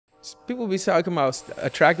People be talking about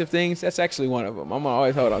attractive things. That's actually one of them. I'm gonna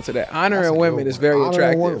always hold on to that. Honoring women is very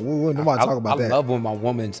attractive. Nobody talk about that.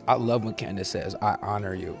 I love when Candace says, "I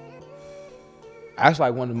honor you." That's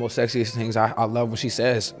like one of the most sexiest things. I love when she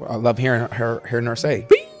says. I love hearing her say.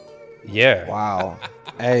 Yeah. Wow.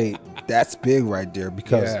 Hey, that's big right there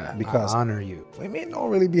because I honor you. Women don't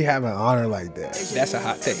really be having honor like that. That's a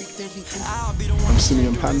hot take. I'm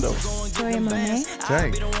Simeon Pando. Victoria Monet.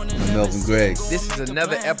 Dang. I'm Melvin Gregg. This is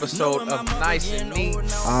another episode of Nice and Neat.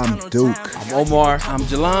 I'm Duke. I'm Omar. I'm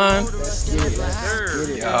Jalon.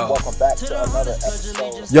 Welcome back to another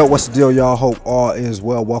episode. Yo, what's the deal, y'all? Hope all is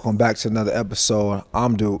well. Welcome back to another episode.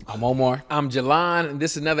 I'm Duke. I'm Omar. I'm Jalon, and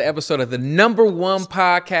this is another episode of the #1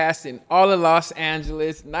 podcast in all of Los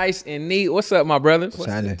Angeles. Nice and Neat. What's up, my brothers?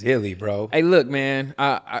 What's the dilly, bro? Hey, look, man.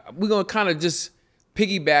 We're gonna kind of just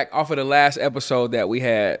piggyback off of the last episode that we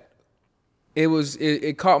had.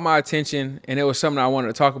 It caught my attention, and it was something I wanted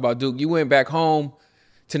to talk about. Duke, you went back home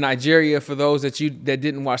to Nigeria. For those that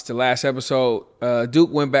didn't watch the last episode,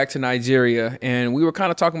 Duke went back to Nigeria, and we were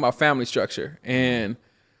kind of talking about family structure. And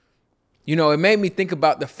you know, it made me think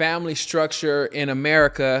about the family structure in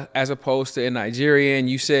America as opposed to in Nigeria. And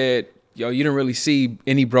you said, yo, you didn't really see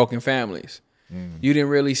any broken families. You didn't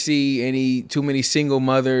really see too many single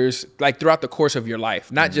mothers, like throughout the course of your life,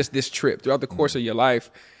 not just this trip, throughout the course of your life.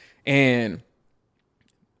 And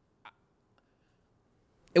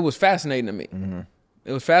it was fascinating to me.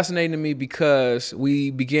 It was fascinating to me because we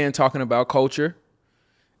began talking about culture,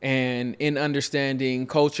 and in understanding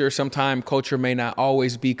culture, sometimes culture may not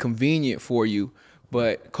always be convenient for you,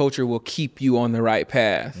 but culture will keep you on the right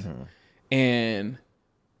path. And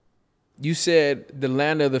you said the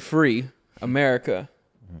land of the free, America,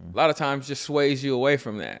 a lot of times just sways you away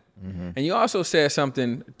from that. And you also said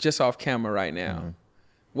something just off camera right now.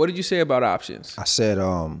 What did you say about options? I said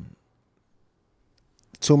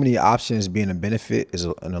too many options being a benefit is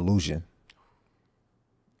an illusion.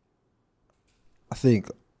 I think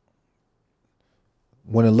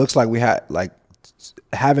when it looks like we had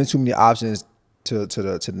having too many options to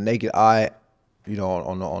the naked eye, you know,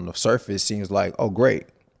 on the surface seems like, oh great,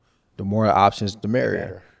 the more options the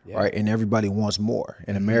merrier. Right, and everybody wants more.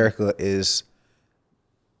 And America is,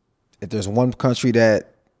 if there's one country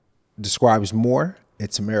that describes more,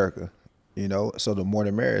 it's America. You know, so the more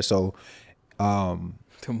the merrier. So,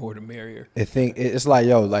 The more the merrier. It's like,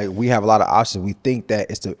 yo, like we have a lot of options. We think that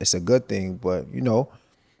it's a good thing, but you know,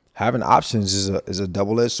 having options is a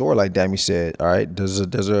double-edged sword, like Dammy said. All right, there's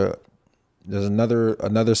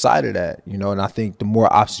another side of that, you know. And I think the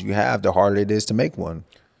more options you have, the harder it is to make one.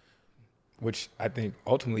 Which I think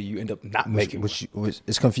ultimately you end up not making. Which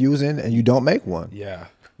is confusing, and you don't make one. Yeah.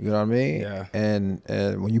 You know what I mean? Yeah. And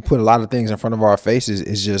when you put a lot of things in front of our faces,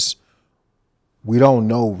 it's just, we don't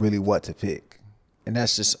know really what to pick. And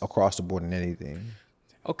that's just across the board in anything.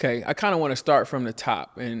 Okay, I kind of want to start from the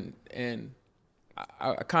top, and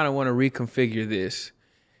I kind of want to reconfigure this.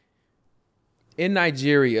 In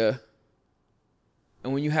Nigeria,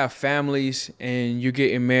 and when you have families and you're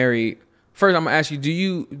getting married, first I'm gonna ask you, do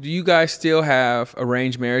you guys still have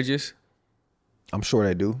arranged marriages? I'm sure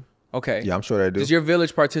they do. Okay. Yeah, I'm sure they do. Does your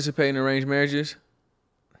village participate in arranged marriages?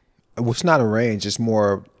 Well, it's not arranged. It's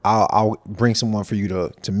more, I'll bring someone for you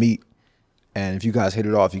to meet. And if you guys hit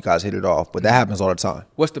it off, you guys hit it off. But that happens all the time.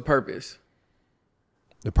 What's the purpose?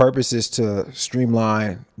 The purpose is to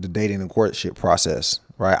streamline the dating and courtship process,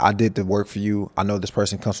 right? I did the work for you. I know this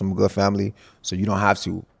person comes from a good family, so you don't have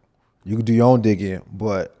to. You can do your own digging,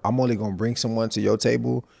 but I'm only going to bring someone to your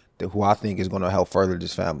table who I think is going to help further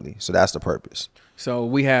this family. So that's the purpose. So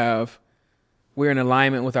we're in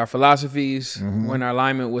alignment with our philosophies. We're in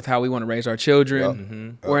alignment with how we want to raise our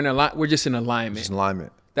children. We're just in alignment. Just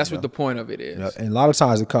alignment. That's what the point of it is. And a lot of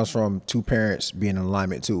times it comes from two parents being in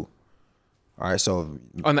alignment too. All right, so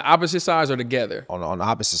on the opposite sides or together? On the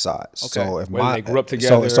opposite sides. Okay. So if they grew up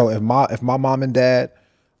together. So if my mom and dad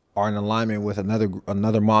are in alignment with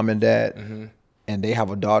another mom and dad, and they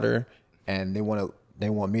have a daughter, and they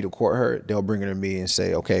want me to court her, they'll bring her to me and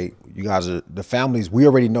say, okay, you guys are the families. We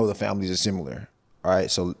already know the families are similar. All right,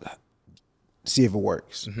 so see if it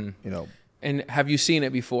works. You know. And have you seen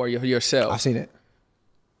it before yourself? I've seen it.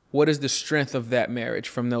 What is the strength of that marriage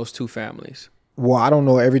from those two families? Well, I don't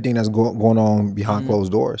know everything that's going on behind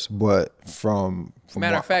closed doors, but from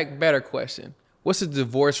matter of fact, better question: what's the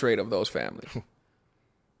divorce rate of those families?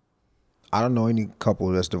 I don't know any couple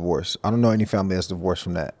that's divorced. I don't know any family that's divorced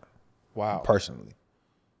from that. Wow. Personally,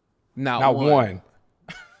 not one.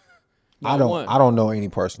 I don't know any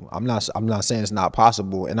personal. I'm not saying it's not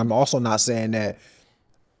possible, and I'm also not saying that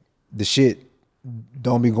the shit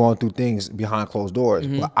don't be going through things behind closed doors.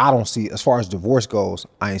 Mm-hmm. But I don't see, as far as divorce goes,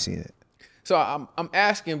 I ain't seen it. So I'm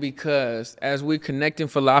asking because as we're connecting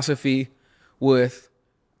philosophy with,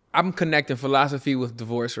 I'm connecting philosophy with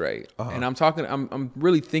divorce rate, and I'm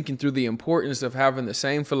really thinking through the importance of having the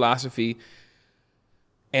same philosophy.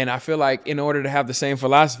 And I feel like in order to have the same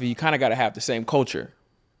philosophy, you kind of got to have the same culture.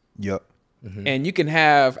 Yep. And you can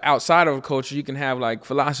have, outside of a culture, you can have like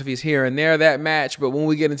philosophies here and there that match. But when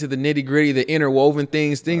we get into the nitty gritty, the interwoven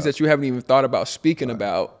things that you haven't even thought about speaking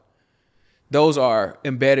about, those are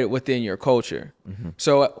embedded within your culture.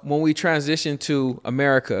 So when we transition to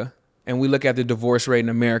America and we look at the divorce rate in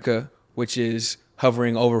America, which is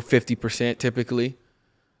hovering over 50% typically,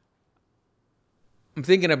 I'm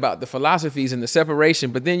thinking about the philosophies and the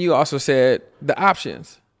separation, but then you also said the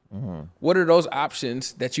options. What are those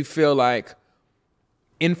options that you feel like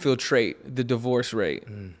infiltrate the divorce rate?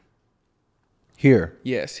 Here,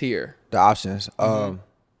 Yes, here. the options. The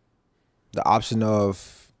option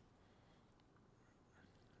of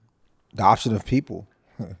people.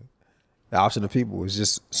 The option of people is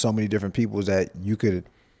just so many different people that you could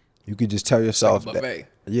just tell yourself Like a buffet.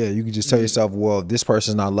 you could just tell yourself, well, this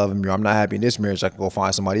person's not loving me, or I'm not happy in this marriage, I can go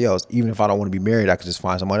find somebody else. Even if I don't want to be married, I could just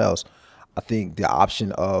find someone else. I think the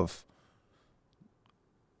option of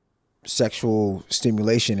sexual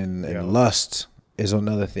stimulation and lust is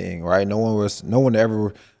another thing, right? No one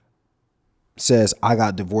ever says I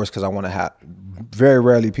got divorced because I want to have. Very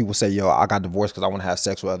rarely people say, yo, I got divorced because I want to have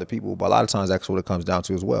sex with other people. But a lot of times that's what it comes down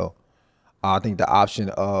to as well. I think the option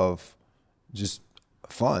of just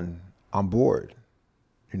fun. I'm bored.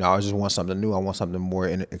 You know, I just want something new. I want something more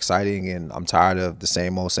exciting, and I'm tired of the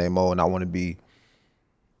same old, and I want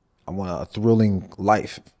a thrilling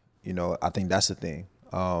life. You know, I think that's the thing.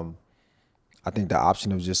 I think the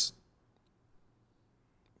option of just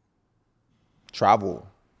travel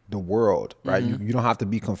the world, right? You don't have to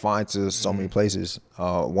be confined to so many places,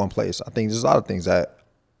 one place. I think there's a lot of things that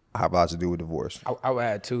have a lot to do with divorce. I would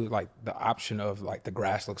add too, like the option of like the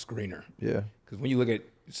grass looks greener. Yeah. Because when you look at,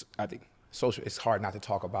 I think social, it's hard not to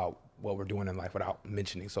talk about what we're doing in life without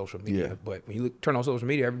mentioning social media. Yeah. But when you turn on social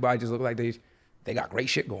media, everybody just look like they got great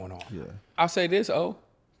shit going on. Yeah. I'll say this,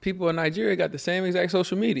 people in Nigeria got the same exact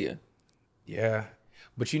social media. Yeah.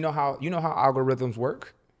 But you know how algorithms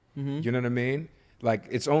work? You know what I mean? Like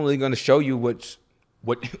it's only going to show you what's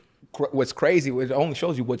crazy. It only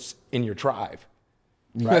shows you what's in your tribe.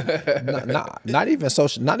 Right. not even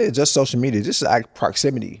social, not just social media, just like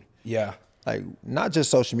proximity. Yeah. Like not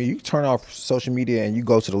just social media. You turn off social media and you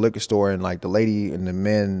go to the liquor store, and like the lady and the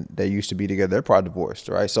men that used to be together, they're probably divorced,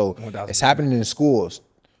 right? So 1000%. It's happening in schools.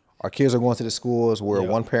 Our kids are going to the schools where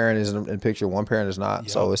one parent is in the picture, one parent is not.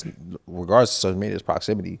 So it's, regardless of social media, it's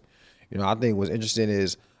proximity. You know, I think what's interesting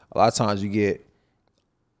is a lot of times you get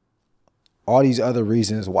all these other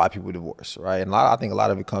reasons why people divorce, right? And I think a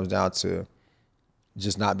lot of it comes down to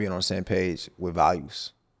just not being on the same page with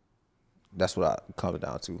values. That's what it comes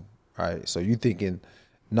down to, right? So you thinking,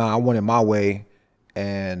 nah, I want it my way,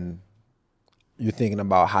 and you're thinking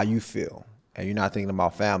about how you feel, and you're not thinking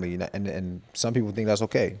about family. And some people think that's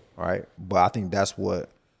okay, right? But I think that's what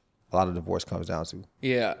a lot of divorce comes down to.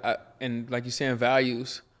 Yeah, and like you're saying,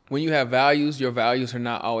 values. When you have values, your values are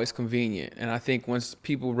not always convenient. And I think once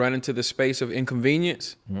people run into the space of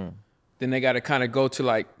inconvenience, then they got to kind of go to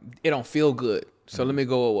like, it don't feel good. So let me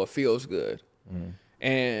go with what feels good.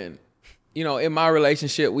 And, you know, in my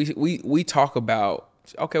relationship, we talk about,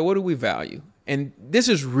 okay, what do we value? And this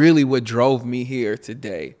is really what drove me here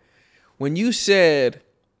today. When you said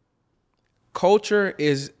culture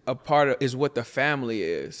is is what the family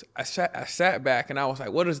is, I sat back and I was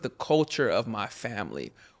like, what is the culture of my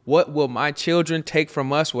family? What will my children take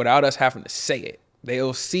from us without us having to say it?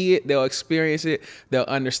 They'll see it, they'll experience it, they'll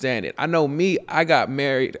understand it. I know me, I got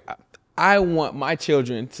married. I want my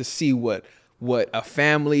children to see what a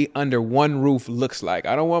family under one roof looks like.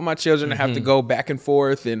 I don't want my children to have to go back and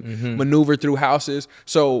forth and maneuver through houses.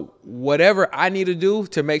 So whatever I need to do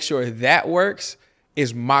to make sure that works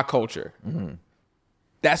is my culture.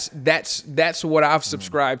 That's what I've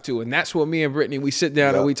subscribed to. And that's what me and Brittany, we sit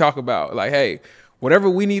down and we talk about. Like, hey, whatever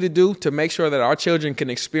we need to do to make sure that our children can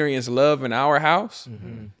experience love in our house,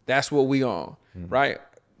 that's what we on, right?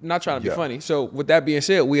 Not trying to be funny. So with that being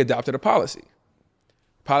said, we adopted a policy.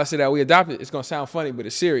 Policy that we adopted, it's going to sound funny, but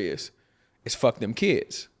it's serious. It's fuck them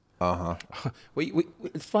kids.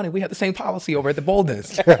 It's funny. We have the same policy over at the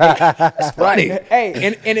Boldens. It's funny.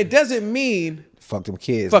 Hey, and it doesn't mean Fuck them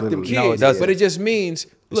kids. fuck them kids. No, it doesn't. But it just means,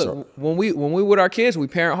 look, when we with our kids, we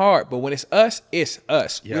parent hard. But when it's us, it's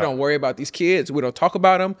us. Yeah. We don't worry about these kids. We don't talk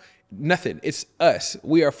about them. nothing. It's us.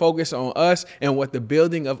 We are focused on us and what the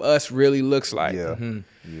building of us really looks like. Yeah.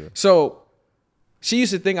 So she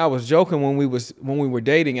used to think I was joking when we were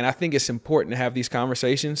dating, and I think it's important to have these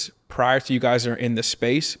conversations prior to you guys are in the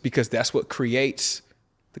space, because that's what creates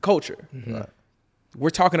the culture. Right. We're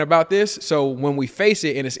talking about this, so when we face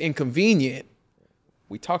it and it's inconvenient,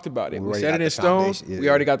 we talked about it. We set it in stone. We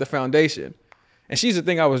already got the foundation. And she used to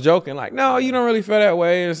think I was joking, like, no, you don't really feel that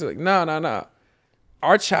way. And it's like, no.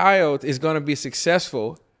 Our child is going to be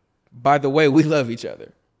successful by the way we love each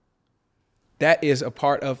other. That is a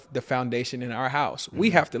part of the foundation in our house.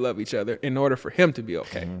 We have to love each other in order for him to be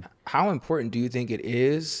okay. How important do you think it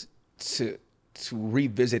is to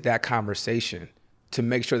revisit that conversation to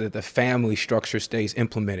make sure that the family structure stays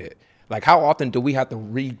implemented? Like, how often do we have to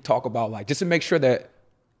re-talk about, like, just to make sure that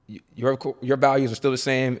your values are still the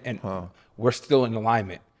same and we're still in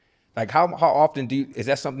alignment? Like, how often is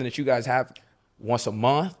that something that you guys have once a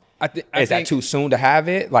month? Is that too soon to have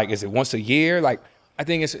it? Like, is it once a year? Like, I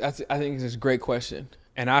think it's a great question,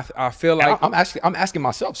 and I feel like I'm asking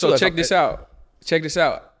myself. So check this out.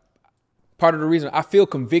 Part of the reason I feel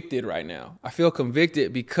convicted right now, I feel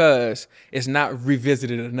convicted because it's not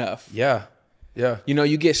revisited enough. Yeah. You know,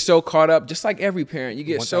 you get so caught up, just like every parent, you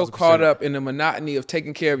get 1000%. So caught up in the monotony of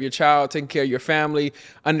taking care of your child, taking care of your family,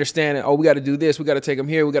 understanding, oh, we got to do this, we got to take them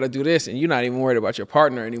here, we got to do this, and you're not even worried about your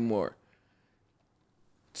partner anymore.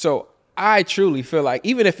 So I truly feel like,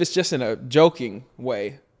 even if it's just in a joking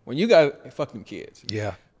way, when you got fucking kids,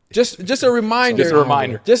 just a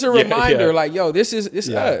reminder, like, yo, this is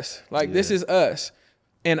us, like this is us,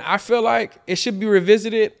 and I feel like it should be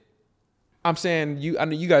revisited. I'm saying, I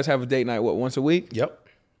know you guys have a date night, what, once a week? Yep.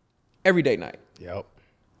 Every date night. Yep.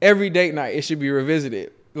 Every date night, it should be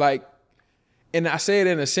revisited. Like, and I say it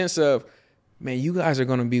in a sense of, man, you guys are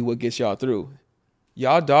gonna be what gets y'all through.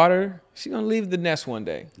 Y'all daughter, she's gonna leave the nest one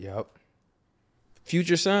day. Yep.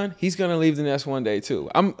 Future son, he's gonna leave the nest one day too.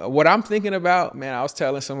 What I'm thinking about, man, I was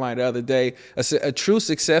telling somebody the other day, a true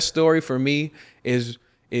success story for me is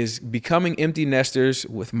becoming empty nesters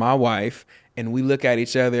with my wife, and we look at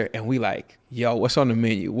each other and we like, yo, what's on the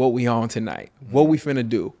menu? What we on tonight? What we finna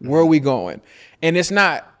do? Where are we going? And it's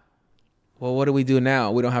not, well, what do we do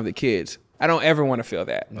now? We don't have the kids. I don't ever want to feel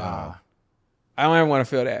that. Nah. I don't ever want to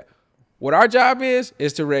feel that. What our job is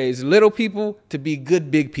to raise little people to be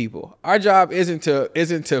good big people. Our job isn't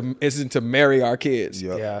to marry our kids.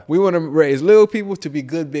 Yep. Yeah. We want to raise little people to be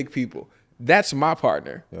good big people. That's my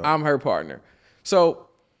partner. Yep. I'm her partner. So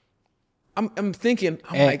I'm thinking,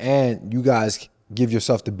 and you guys give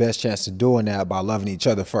yourself the best chance of doing that by loving each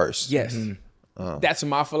other first. Yes. That's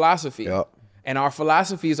my philosophy. Yep. And our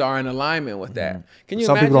philosophies are in alignment with that. Can you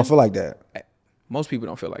Some imagine? people don't feel like that. Most people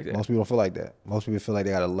don't feel like that. Most people don't feel like that. Most people feel like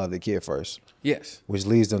they gotta love their kid first. Yes. Which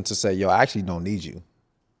leads them to say, yo, I actually don't need you.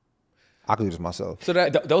 I can do this myself. So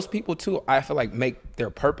that those people too, I feel like, make their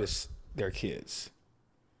purpose their kids.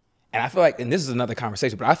 And I feel like, and this is another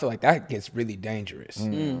conversation, but I feel like that gets really dangerous.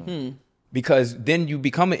 Mm-hmm. Because then you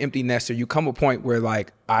become an empty nester. You come a point where,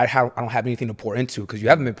 like, I don't have anything to pour into, because you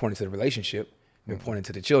haven't been pouring into the relationship, you've been pouring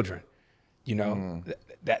into the children. You know,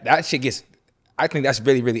 that shit gets, I think that's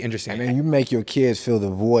really, really interesting. And then you make your kids feel the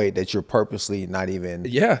void that you're purposely not even,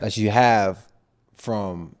 that you have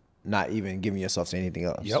from not even giving yourself to anything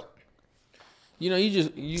else. Yep. You know,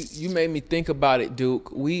 you made me think about it,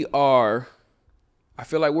 Duke. I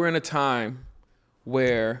feel like we're in a time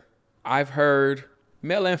where I've heard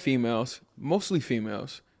male and females, mostly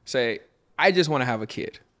females, say, I just want to have a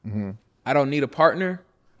kid. Mm-hmm. I don't need a partner.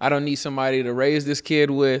 I don't need somebody to raise this kid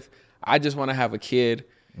with. I just want to have a kid.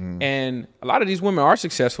 And a lot of these women are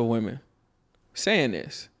successful women saying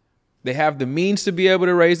this. They have the means to be able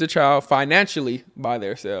to raise the child financially by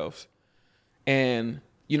themselves. And,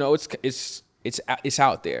 you know, it's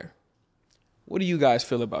out there. What do you guys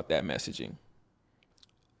feel about that messaging?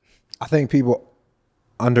 I think people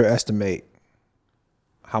underestimate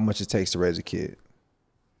how much it takes to raise a kid.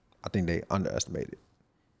 I think they underestimate it.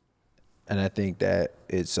 And I think that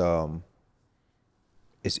it's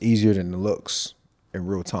easier than it looks in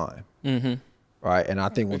real time. Mm-hmm. Right? And I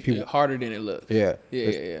think when people... harder than it looks. Yeah.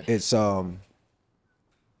 Yeah. It's no,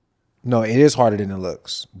 it is harder than it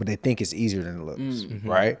looks, but they think it's easier than it looks. Mm-hmm.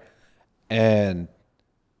 Right? And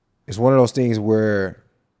it's one of those things where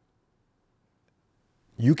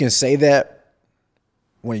you can say that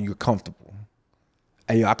when you're comfortable.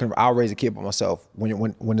 And I'll raise a kid by myself.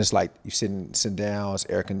 When it's like you sitting down, it's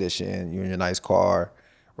air conditioned, you're in your nice car,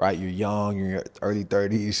 right? You're young, you're in your early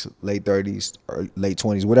 30s, late 30s, or late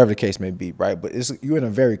 20s, whatever the case may be, right? But you're in a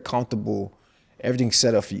very comfortable, everything's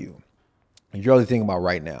set up for you. And you're only thinking about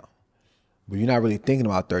right now. But you're not really thinking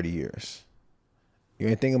about 30 years. You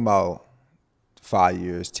ain't thinking about 5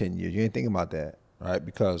 years, 10 years. You ain't thinking about that, right?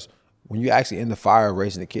 Because when you actually in the fire,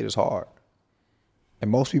 raising a kid is hard. And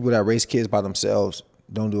most people that raise kids by themselves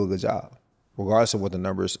don't do a good job, regardless of what the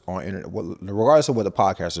numbers on internet, regardless of what the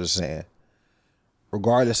podcasters are saying,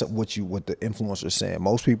 regardless of what the influencers are saying.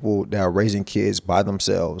 Most people that are raising kids by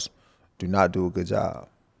themselves do not do a good job,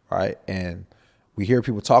 right? And we hear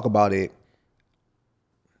people talk about it,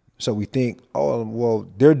 so we think, oh, well,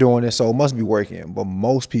 they're doing it, so it must be working. But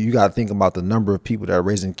most people, you got to think about the number of people that are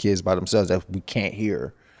raising kids by themselves that we can't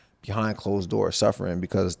hear behind closed doors suffering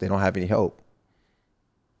because they don't have any help.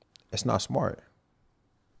 It's not smart.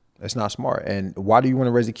 It's not smart. And why do you want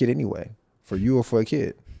to raise a kid anyway? For you or for a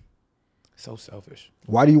kid? So selfish.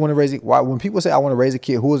 Why do you want to raise it? Why, when people say I want to raise a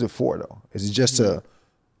kid, who is it for though? Is it just to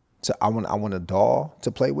I want a doll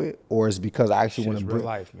to play with, or is it because I actually want to bring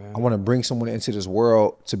life, man. I want to bring someone into this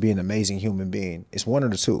world to be an amazing human being? It's one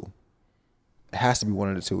of the two. It has to be one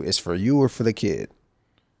of the two. It's for you or for the kid.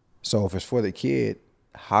 So if it's for the kid,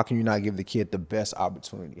 how can you not give the kid the best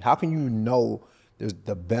opportunity? How can you know there's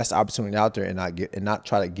the best opportunity out there and not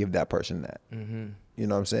try to give that person that? You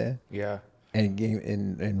know what I'm saying? Yeah.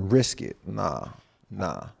 And risk it. Nah.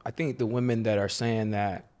 I think the women that are saying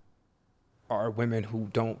that are women who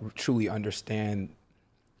don't truly understand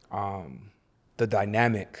the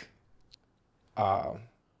dynamic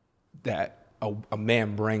that a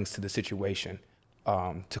man brings to the situation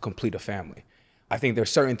to complete a family. I think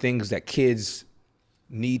there's certain things that kids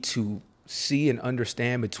need to see and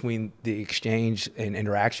understand between the exchange and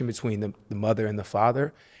interaction between the mother and the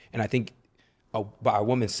father. And I think by a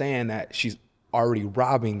woman saying that, she's already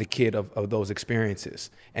robbing the kid of those experiences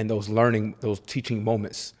and those learning, those teaching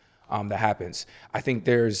moments that happens. I think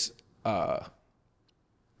there's, I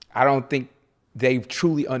don't think they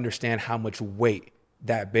truly understand how much weight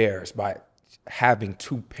that bears by having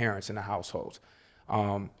two parents in the household.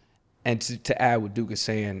 And to add what Duke is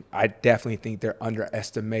saying, I definitely think they're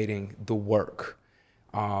underestimating the work.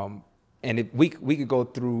 And we could go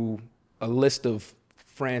through a list of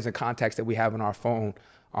friends and contacts that we have on our phone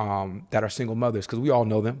that are single mothers, because we all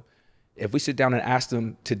know them. If we sit down and ask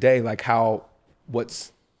them today, like what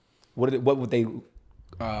would they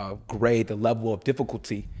grade the level of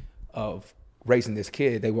difficulty of raising this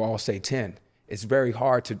kid, they will all say 10. It's very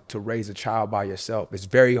hard to raise a child by yourself. It's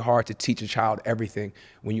very hard to teach a child everything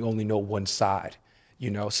when you only know one side, you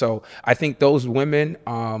know? So I think those women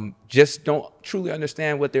just don't truly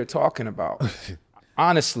understand what they're talking about.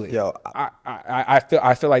 Honestly, Yo, I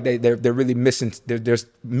feel like they're really missing, there's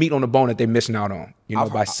meat on the bone that they're missing out on, you know,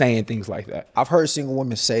 by saying things like that. I've heard single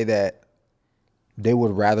women say that they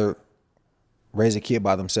would rather raise a kid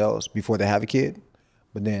by themselves before they have a kid.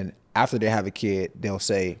 But then after they have a kid, they'll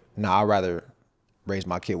say, nah, I'd rather raise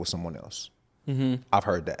my kid with someone else. I've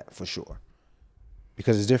heard that for sure.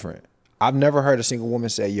 Because it's different. I've never heard a single woman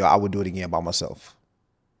say, yo, I would do it again by myself.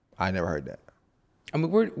 I never heard that. I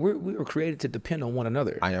mean, we were created to depend on one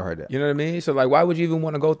another. I never heard that. You know what I mean? So like, why would you even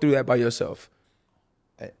want to go through that by yourself?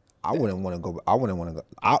 I wouldn't want to go. I wouldn't want to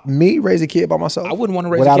go. Me raise a kid by myself? I wouldn't want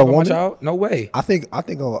to raise without a kid by my woman? child. No way. I think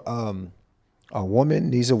a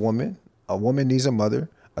woman needs a woman. A woman needs a mother.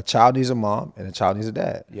 A child needs a mom, and a child needs a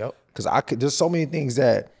dad. Yep. Because there's so many things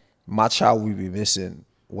that my child would be missing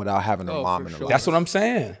without having a mom in the life. That's what I'm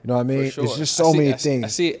saying. You know what I mean? Sure. It's just so many things.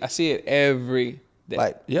 I see it every day.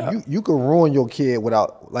 Like, Yeah. you could ruin your kid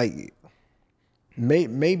without, like,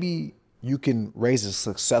 maybe you can raise a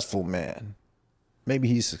successful man. Maybe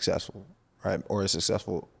he's successful, right? Or a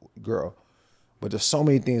successful girl. But there's so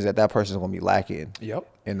many things that person is going to be lacking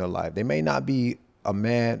in their life. They may not be a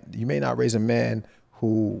man. You may not raise a man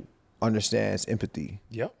who understands empathy,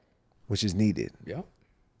 which is needed. You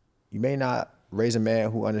may not raise a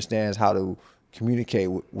man who understands how to communicate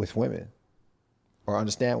with women or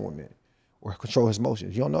understand women or control his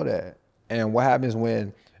emotions. You don't know that. And what happens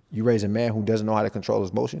when you raise a man who doesn't know how to control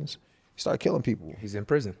his emotions? He start killing people. He's in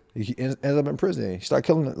prison. He ends up in prison. He start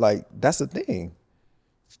killing, like, that's the thing.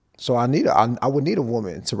 So I would need a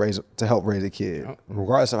woman to help raise a kid,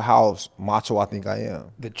 regardless of how macho I think I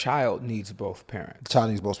am. The child needs both parents. The child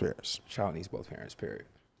needs both parents. Child needs both parents, period.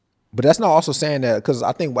 But that's not also saying that, because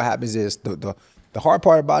I think what happens is the hard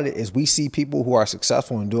part about it is we see people who are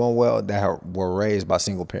successful and doing well that were raised by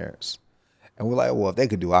single parents. And we're like, well, if they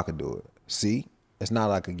could do it, I could do it. See? It's not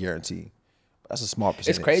like a guarantee. That's a small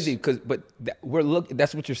percentage. It's crazy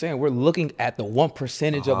that's what you're saying. We're looking at the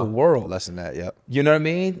 1% of the world. Less than that, yep. You know what I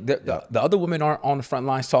mean? The other women aren't on the front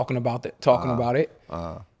lines talking about it.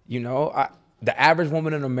 You know, the average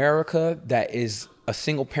woman in America that is a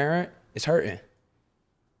single parent is hurting.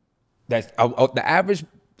 The average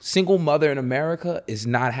single mother in America is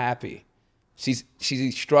not happy.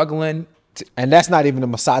 She's struggling. And that's not even a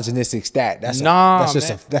misogynistic stat. That's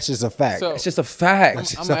just a fact. So- It's just a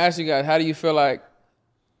fact. I'm gonna ask you guys, how do you feel like?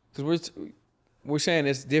 Because we're saying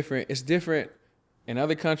it's different. It's different in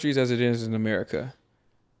other countries as it is in America.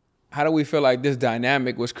 How do we feel like this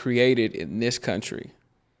dynamic was created in this country?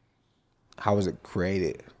 How was it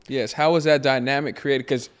created? Yes, how was that dynamic created?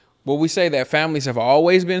 Because will we say that families have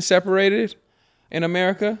always been separated in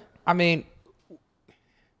America? I mean,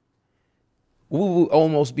 we would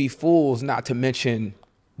almost be fools not to mention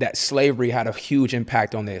that slavery had a huge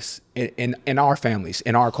impact on this in our families,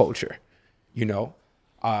 in our culture. You know,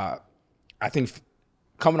 I think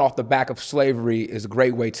coming off the back of slavery is a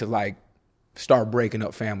great way to like start breaking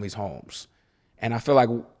up families' homes. And I feel like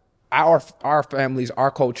our families,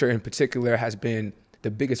 our culture in particular, has been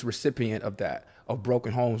the biggest recipient of that, of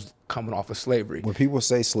broken homes coming off of slavery. When people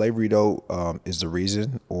say slavery, though, is the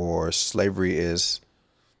reason, or slavery is,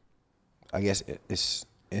 I guess, it's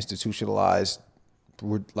institutionalized.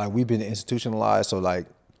 We've been institutionalized, so like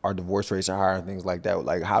our divorce rates are higher and things like that.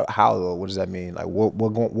 Like how what does that mean? Like what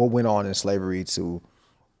went on in slavery to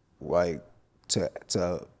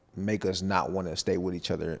make us not want to stay with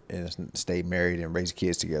each other and stay married and raise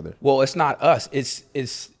kids together? Well, it's not us.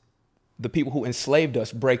 It's the people who enslaved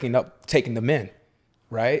us breaking up, taking the men,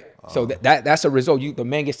 right? So that's a result. The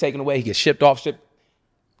man gets taken away, he gets shipped off.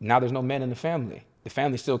 Now there's no men in the family. The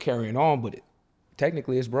family's still carrying on, but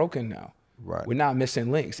technically it's broken now. Right. We're not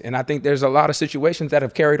missing links. And I think there's a lot of situations that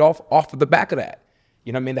have carried off of the back of that.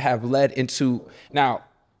 You know what I mean? That have led into, now,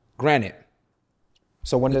 granted.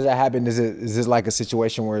 So when does that happen? Is this like a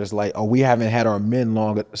situation where it's like, oh, we haven't had our men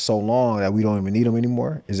so long that we don't even need them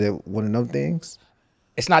anymore? Is it one of them things?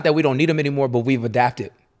 It's not that we don't need them anymore, but we've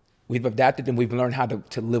adapted. We've adapted and we've learned how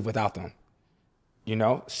to live without them. You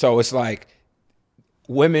know? So it's like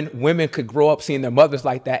women could grow up seeing their mothers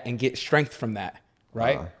like that and get strength from that,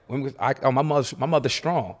 right? My mother's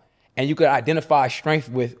strong. And you could identify strength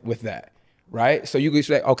with that, right? So you could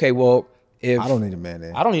say, okay, well, if I don't need a man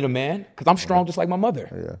then. I don't need a man because I'm strong just like my mother.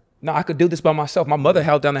 Yeah. No, I could do this by myself. My mother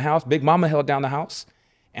held down the house. Big Mama held down the house.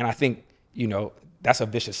 And I think, you know, that's a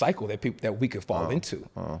vicious cycle that we could fall into.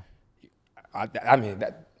 I mean,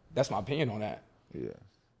 that's my opinion on that. Yeah.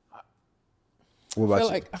 What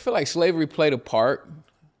about you? I feel like slavery played a part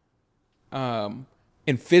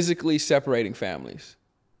in physically separating families.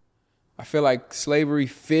 I feel like slavery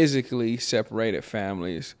physically separated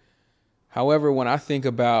families. However, when I think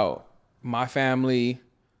about my family,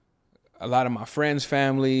 a lot of my friends'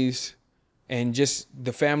 families, and just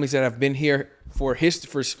the families that have been here for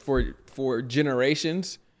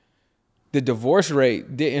generations, the divorce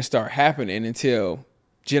rate didn't start happening until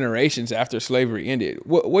generations after slavery ended.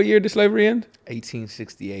 What year did slavery end?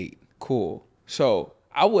 1868. Cool. So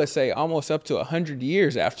I would say almost up to 100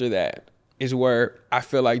 years after that is where I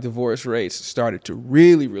feel like divorce rates started to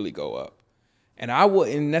really, really go up. And I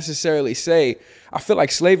wouldn't necessarily say, I feel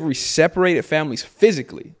like slavery separated families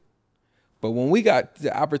physically. But when we got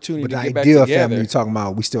the opportunity to get back together, the idea of family you're talking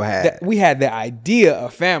about, we still had. We had the idea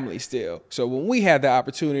of family still. So when we had the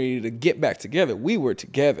opportunity to get back together, we were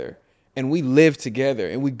together and we lived together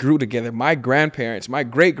and we grew together. My grandparents, my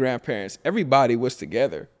great-grandparents, everybody was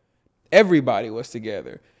together. Everybody was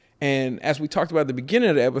together. And as we talked about at the beginning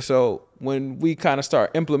of the episode, when we kind of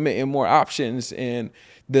start implementing more options and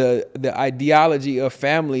the ideology of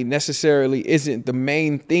family necessarily isn't the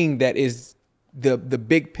main thing that is the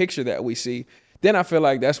big picture that we see, then I feel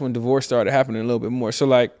like that's when divorce started happening a little bit more. So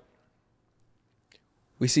like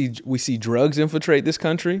we see drugs infiltrate this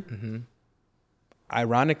country. Mm-hmm.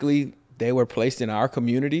 Ironically, they were placed in our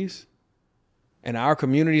communities, and our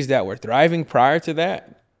communities that were thriving prior to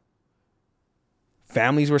that,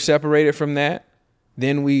 families were separated from that.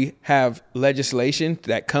 Then we have legislation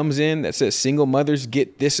that comes in that says single mothers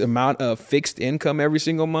get this amount of fixed income every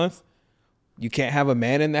single month. You can't have a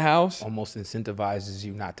man in the house. Almost incentivizes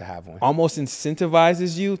you not to have one. Almost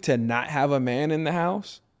incentivizes you to not have a man in the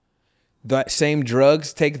house. That same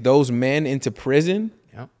drugs take those men into prison.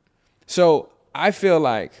 Yep. So I feel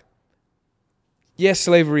like, yes,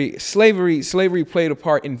 slavery played a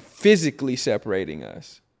part in physically separating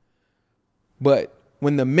us. But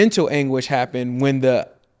when the mental anguish happened, when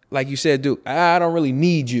like you said, Duke, I don't really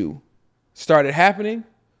need you, started happening,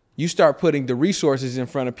 you start putting the resources in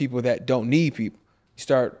front of people that don't need people. You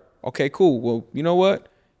start, okay, cool. Well, you know what?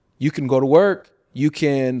 You can go to work. You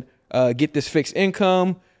can get this fixed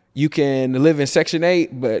income. You can live in Section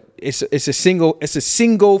 8, but it's a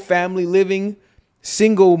single family living,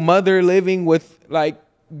 single mother living with like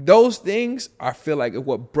those things. I feel like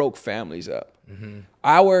what broke families up. Mm-hmm.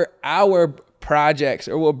 Our projects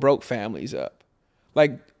are what broke families up.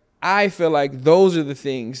 Like I feel like those are the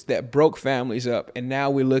things that broke families up. And now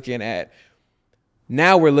we're looking at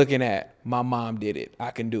my mom did it.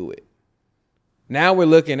 I can do it. Now we're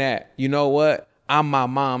looking at, you know what? I'm my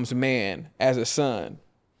mom's man as a son.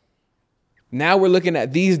 Now we're looking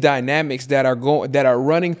at these dynamics that are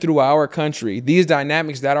running through our country. These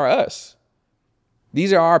dynamics that are us.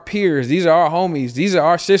 These are our peers. These are our homies. These are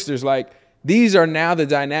our sisters. Like, these are now the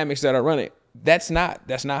dynamics that are running. That's not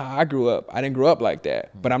how I grew up. I didn't grow up like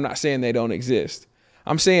that, but I'm not saying they don't exist.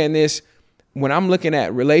 I'm saying this when I'm looking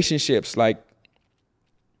at relationships, like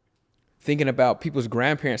thinking about people's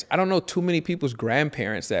grandparents. I don't know too many people's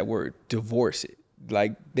grandparents that were divorced.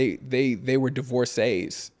 Like they were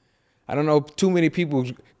divorcees. I don't know too many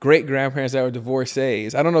people's great grandparents that were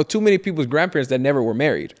divorcees. I don't know too many people's grandparents that never were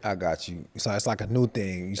married. I got you. So it's like a new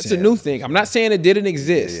thing. It's a new thing. I'm not saying it didn't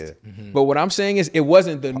exist, but what I'm saying is it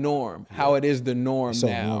wasn't the norm. How it is the norm It's so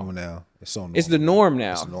now. normal now. It's so normal. It's the norm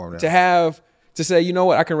now. It's the norm now. To say, you know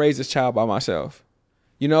what, I can raise this child by myself.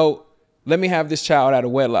 You know, let me have this child out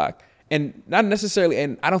of wedlock. And not necessarily,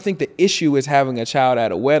 and I don't think the issue is having a child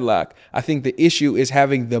out of wedlock. I think the issue is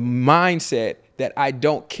having the mindset that I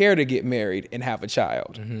don't care to get married and have a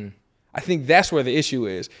child. I think that's where the issue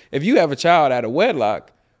is. If you have a child out of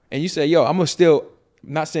wedlock and you say, yo, I'm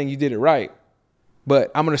not saying you did it right,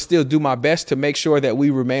 but I'm going to still do my best to make sure that we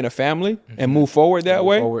remain a family and move forward that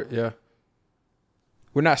way. Yeah.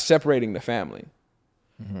 We're not separating the family.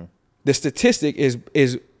 The statistic is,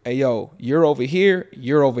 hey, yo, you're over here,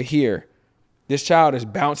 you're over here. This child is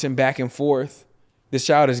bouncing back and forth. This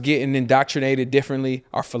child is getting indoctrinated differently.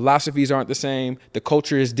 Our philosophies aren't the same. The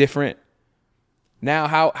culture is different. Now,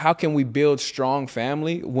 how can we build strong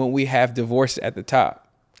family when we have divorce at the top?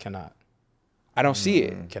 Cannot. I don't see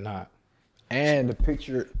it. Cannot. And the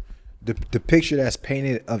picture that's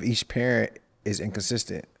painted of each parent is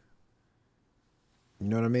inconsistent. You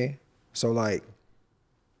know what I mean? So like,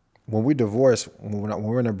 when we divorce, when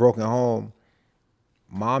we're in a broken home,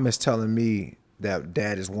 mom is telling me that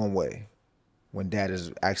dad is one way when dad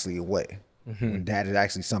is actually a way. When dad is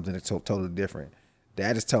actually something that's totally different.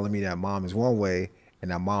 Dad is telling me that mom is one way and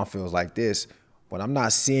that mom feels like this, but I'm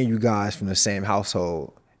not seeing you guys from the same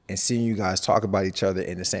household and seeing you guys talk about each other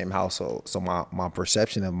in the same household. So my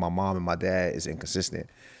perception of my mom and my dad is inconsistent,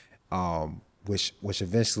 which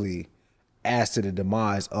eventually adds to the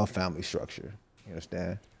demise of family structure. You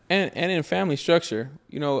understand? And in family structure,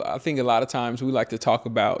 you know, I think a lot of times we like to talk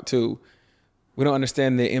about too, we don't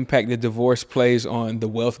understand the impact that divorce plays on the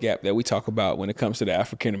wealth gap that we talk about when it comes to the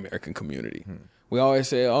African American community. We always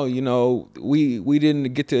say, oh, you know, we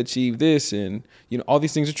didn't get to achieve this, and you know, all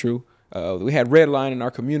these things are true. We had red line in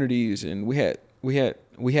our communities, and we had, and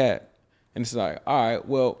it's like, all right,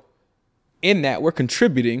 well, in that we're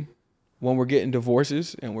contributing when we're getting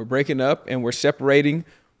divorces and we're breaking up and we're separating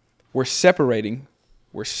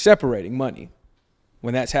money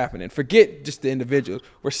when that's happening. Forget just the individuals.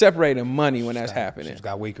 We're separating money when that's happening. It just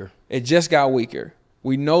got weaker. It just got weaker.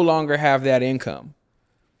 We no longer have that income.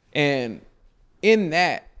 And in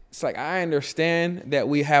that, it's like, I understand that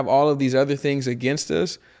we have all of these other things against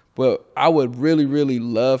us, but I would really, really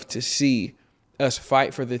love to see us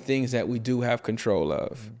fight for the things that we do have control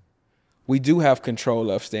of. We do have control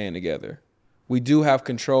of staying together. We do have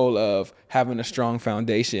control of having a strong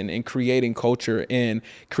foundation and creating culture and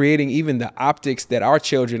creating even the optics that our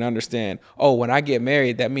children understand. Oh, when I get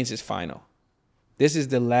married, that means it's final. This is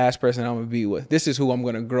the last person I'm going to be with. This is who I'm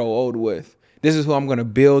going to grow old with. This is who I'm going to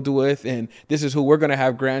build with. And this is who we're going to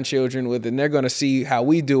have grandchildren with. And they're going to see how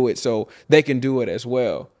we do it so they can do it as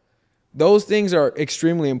well. Those things are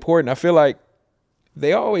extremely important. I feel like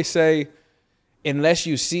they always say, unless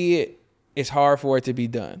you see it, it's hard for it to be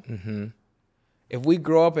done. If we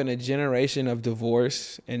grow up in a generation of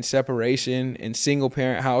divorce and separation and single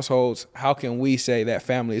parent households, how can we say that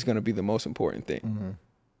family is going to be the most important thing?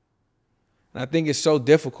 And I think it's so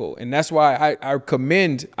difficult. And that's why I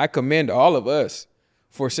commend all of us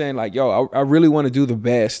for saying like, yo, I really want to do the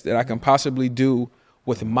best that I can possibly do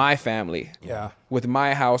with my family, with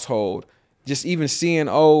my household. Just even seeing,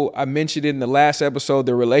 I mentioned in the last episode,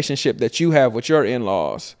 the relationship that you have with your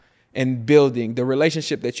in-laws. And building the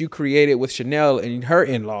relationship that you created with Chanel and her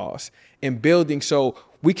in-laws, and building so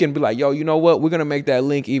we can be like, yo, you know what? We're going to make that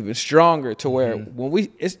link even stronger to where when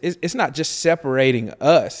it's not just separating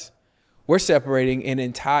us. We're separating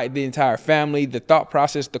the entire family, the thought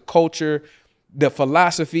process, the culture, the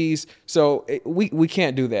philosophies. So we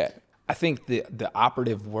can't do that. I think the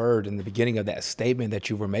operative word in the beginning of that statement that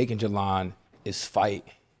you were making, Jalon, is fight.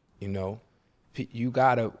 You know,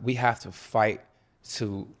 we have to fight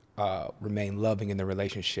to remain loving in the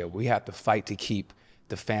relationship. We have to fight to keep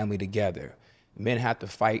the family together. Men have to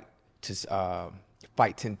fight to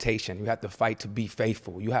fight temptation. You have to fight to be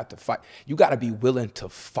faithful. You have to fight. You got to be willing to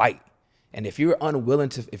fight. And if you're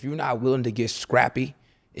if you're not willing to get scrappy,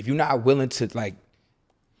 if you're not willing to like,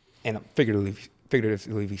 and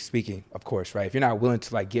figuratively speaking, of course, right? If you're not willing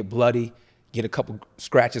to like get bloody, get a couple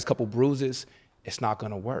scratches, couple bruises, it's not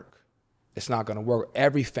gonna work. It's not gonna work.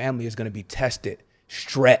 Every family is gonna be tested,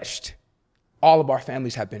 stretched. All of our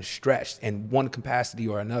families have been stretched in one capacity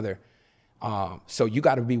or another. So you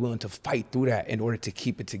got to be willing to fight through that in order to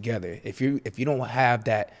keep it together. If you don't have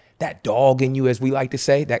that dog in you, as we like to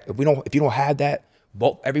say, that if you don't have that,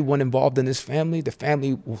 everyone involved in this family, the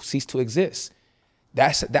family will cease to exist.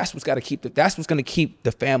 That's what's got to keep that's what's going to keep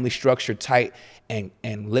the family structure tight and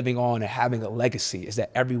living on and having a legacy, is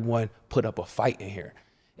that everyone put up a fight in here.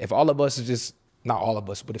 If all of us are just, not all of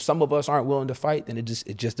us, but if some of us aren't willing to fight, then it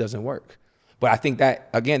just doesn't work. But I think that,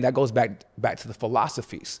 again, that goes back to the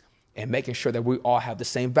philosophies and making sure that we all have the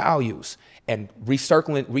same values and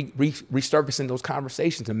resurfacing those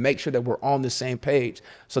conversations and make sure that we're on the same page,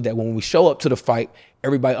 so that when we show up to the fight,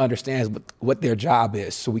 everybody understands what their job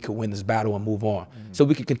is, so we can win this battle and move on. So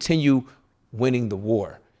we can continue winning the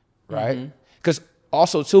war, right? Because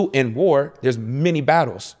also, too, in war, there's many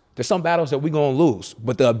battles. There's some battles that we're going to lose,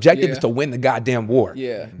 but the objective is to win the goddamn war.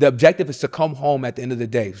 Yeah. The objective is to come home at the end of the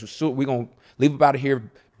day. So we're going to leave up out of here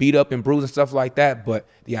beat up and bruised and stuff like that, but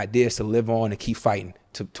the idea is to live on and keep fighting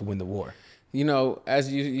to win the war. You know, as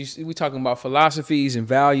we talking about philosophies and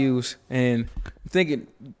values, and I'm thinking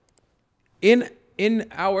in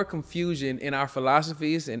our confusion in our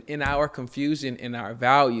philosophies and in our confusion in our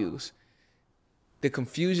values, the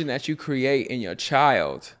confusion that you create in your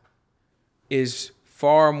child is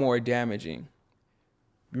far more damaging.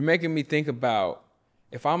 You're making me think about,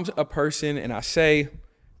 if I'm a person and I say,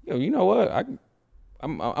 you know what,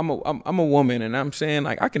 I'm a woman, and I'm saying,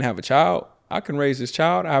 like, I can have a child. I can raise this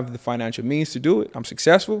child. I have the financial means to do it. I'm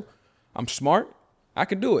successful. I'm smart. I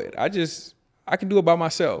can do it. I can do it by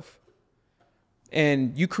myself.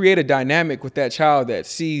 And you create a dynamic with that child that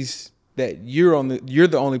sees that you're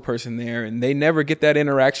the only person there, and they never get that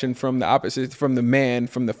interaction from the opposite, from the man,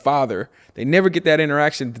 from the father. They never get that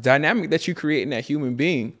interaction. The dynamic that you create in that human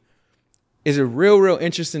being is a real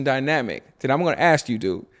interesting dynamic that I'm going to ask you,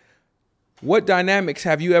 dude. What dynamics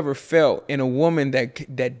have you ever felt in a woman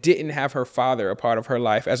that didn't have her father a part of her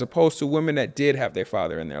life, as opposed to women that did have their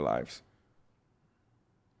father in their lives?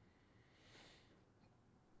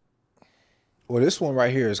 Well, this one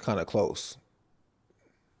right here is kind of close,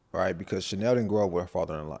 right? Because Chanel didn't grow up with her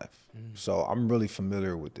father in life. So I'm really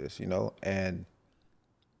familiar with this, and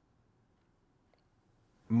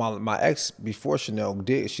my ex before Chanel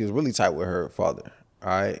she was really tight with her father, all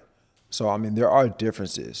right? So, I mean, there are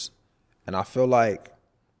differences. And I feel like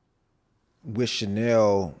with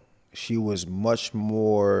Chanel, she was much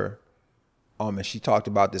more, and she talked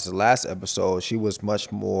about this in the last episode, she was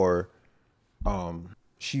much more,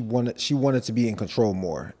 she wanted to be in control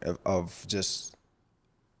more of just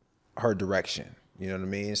her direction. You know what I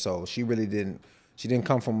mean? So she didn't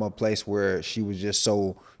come from a place where she was just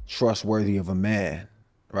so trustworthy of a man,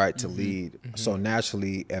 right, to lead. So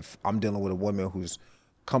naturally, if I'm dealing with a woman who's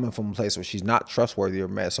coming from a place where she's not trustworthy of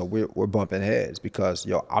a man, so we're bumping heads, because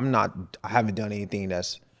I haven't done anything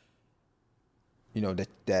that's,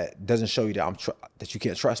 that doesn't show you that you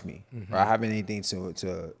can't trust me, or I haven't anything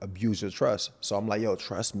to abuse your trust. So I'm like,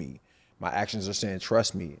 trust me. My actions are saying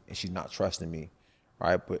trust me, and she's not trusting me,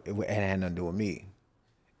 right? But it had nothing to do with me.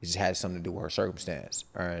 It just had something to do with her circumstance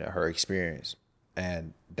or her experience.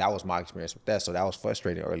 And that was my experience with that. So that was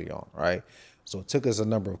frustrating early on, right? So it took us a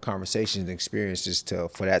number of conversations and experiences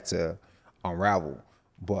for that to unravel.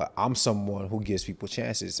 But I'm someone who gives people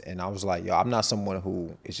chances. And I was like, I'm not someone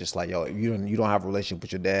who is just like, if you don't have a relationship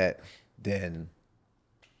with your dad, then,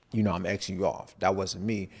 I'm Xing you off. That wasn't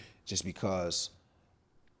me, just because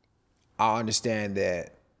I understand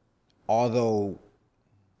that although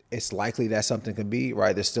it's likely that something could be,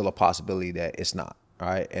 right, there's still a possibility that it's not,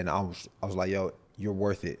 right? And I was like, you're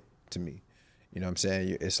worth it to me. You know what I'm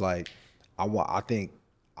saying? It's like, I think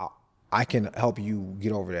I can help you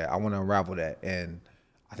get over that. I want to unravel that. And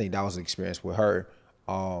I think that was the experience with her.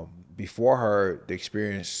 Before her, the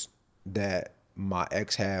experience that my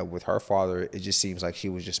ex had with her father, it just seems like she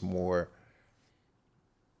was just more,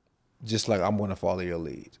 just like, I'm going to follow your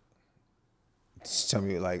lead. Just tell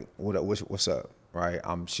me, like, what's up, right?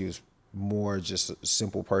 She was more just a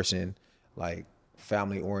simple person, like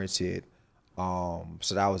family oriented.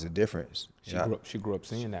 So that was the difference. She grew up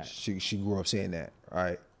seeing that. She grew up seeing that,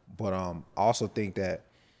 right? But I also think that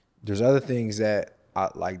there's other things that I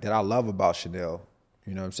love about Chanel.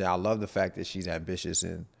 You know what I'm saying? I love the fact that she's ambitious,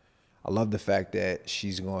 and I love the fact that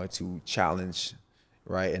she's going to challenge,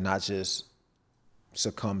 right, and not just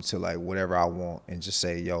succumb to like whatever I want and just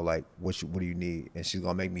say, yo, like what do you need? And she's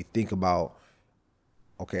gonna make me think about,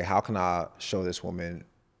 okay, how can I show this woman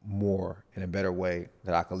more in a better way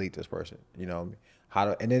that I can lead this person? You know what I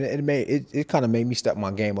mean? And then it kind of made me step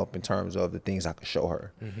my game up in terms of the things I could show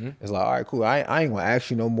her. It's like, all right, cool. I ain't gonna ask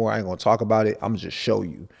you no more. I ain't gonna talk about it. I'm gonna just show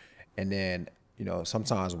you. And then, you know,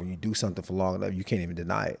 sometimes when you do something for long enough, you can't even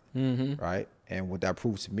deny it, right? And what that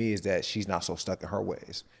proves to me is that she's not so stuck in her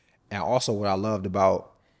ways. And also what I loved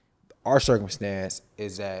about our circumstance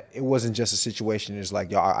is that it wasn't just a situation. It's like,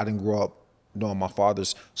 yo, I didn't grow up knowing my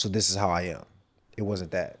father's, so this is how I am. It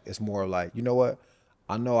wasn't that. It's more like, you know what?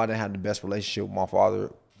 I know I didn't have the best relationship with my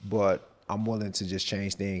father, but I'm willing to just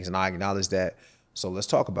change things, and I acknowledge that. So let's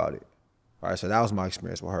talk about it. All right, so that was my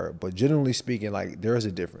experience with her. But generally speaking, like, there is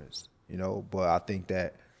a difference, you know, but I think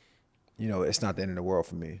that, you know, it's not the end of the world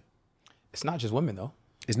for me. It's not just women, though.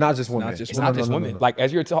 It's not just women. It's not just women. Like,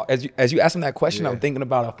 as you asked him that question, I'm thinking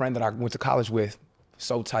about a friend that I went to college with.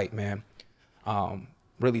 So tight, man.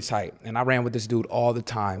 Really tight. And I ran with this dude all the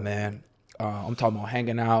time, man. I'm talking about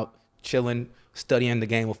hanging out, chilling, studying the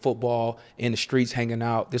game of football, in the streets, hanging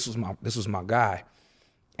out. This was my guy.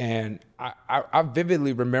 And I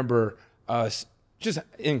vividly remember us just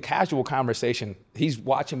in casual conversation. He's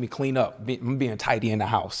watching me clean up. I'm being tidy in the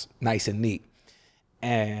house, nice and neat.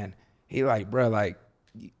 And he like, bro, like,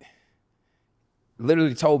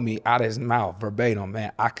 literally told me out of his mouth verbatim,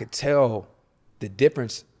 man, I could tell the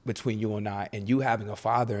difference between you and I, and you having a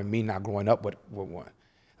father and me not growing up with one.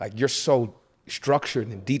 Like, you're so structured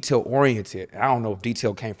and detail oriented. I don't know if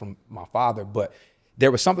detail came from my father, but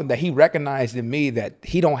there was something that he recognized in me that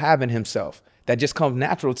he don't have in himself that just comes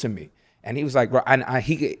natural to me. And he was like, bro,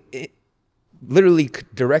 it literally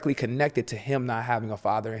directly connected to him not having a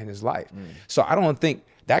father in his life. So I don't think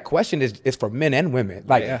that question is for men and women.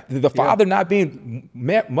 Like, the father not being,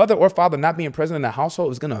 mother or father not being present in the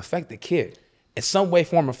household is going to affect the kid in some way,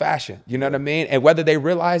 form, or fashion. You know what I mean? And whether they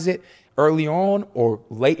realize it early on or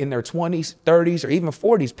late in their 20s, 30s, or even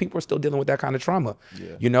 40s, people are still dealing with that kind of trauma.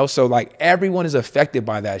 You know, so like, everyone is affected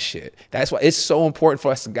by that shit. That's why it's so important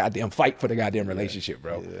for us to goddamn fight for the goddamn relationship,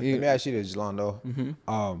 bro. Let me ask you this, Jelando.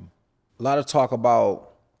 A lot of talk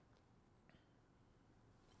about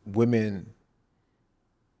women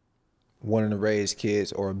wanting to raise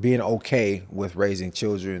kids or being okay with raising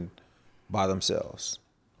children by themselves,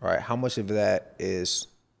 right? How much of that is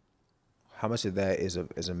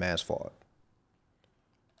a man's fault?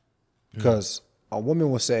 Because a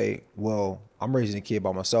woman will say, well, I'm raising a kid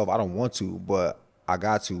by myself. I don't want to, but I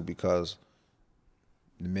got to because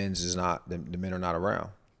the men are not around.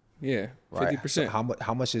 Yeah, 50%. So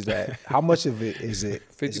how much is that? How much of it is it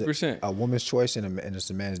 50%. A woman's choice and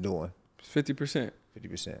it's a man's doing? 50%.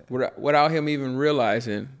 50%. Without him even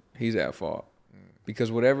realizing he's at fault.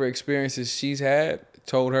 Because whatever experiences she's had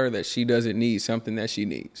told her that she doesn't need something that she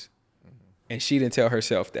needs. And she didn't tell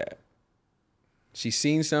herself that. She's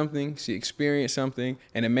seen something, she experienced something,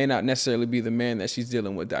 and it may not necessarily be the man that she's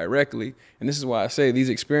dealing with directly. And this is why I say these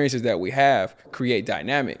experiences that we have create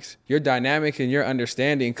dynamics. Your dynamic and your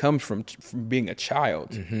understanding comes from being a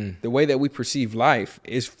child. The way that we perceive life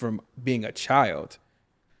is from being a child.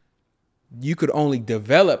 You could only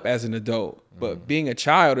develop as an adult, but being a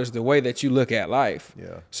child is the way that you look at life.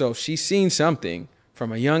 So she's seen something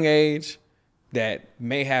from a young age that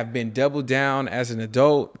may have been doubled down as an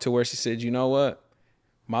adult to where she said, you know what?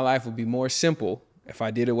 My life would be more simple if I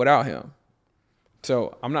did it without him.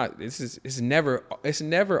 So it's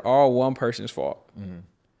never all one person's fault.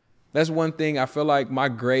 That's one thing I feel like my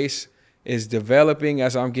grace is developing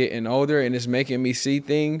as I'm getting older, and it's making me see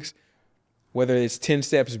things, whether it's 10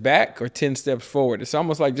 steps back or 10 steps forward. It's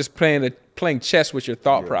almost like just playing chess with your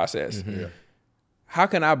thought process. How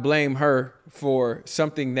can I blame her for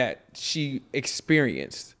something that she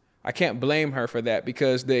experienced? I can't blame her for that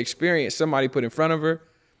because the experience somebody put in front of her,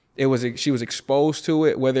 she was exposed to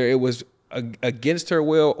it, whether it was against her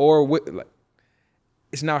will or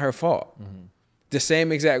it's not her fault. The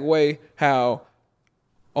same exact way how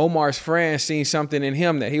Omar's friend seen something in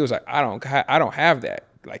him that he was like, I don't have that.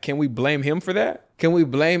 Like, can we blame him for that? Can we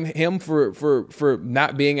blame him for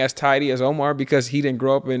not being as tidy as Omar because he didn't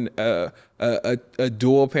grow up in a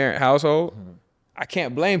dual parent household? I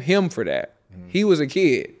can't blame him for that. He was a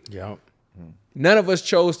kid. None of us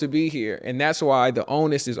chose to be here. And that's why the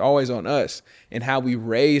onus is always on us and how we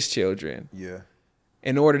raise children.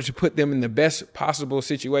 In order to put them in the best possible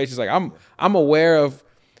situations. Like, I'm aware of,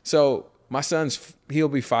 so my he'll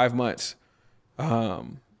be 5 months.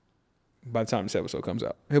 By the time this episode comes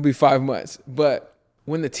out, he'll be 5 months. But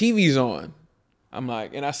when the TV's on, I'm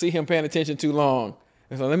like, and I see him paying attention too long.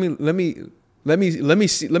 And so let me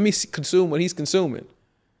consume what he's consuming.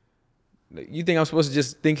 You think I'm supposed to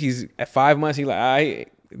just think he's at 5 months? He's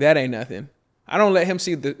like, that ain't nothing. I don't let him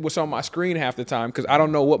see what's on my screen half the time because I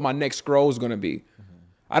don't know what my next scroll is going to be.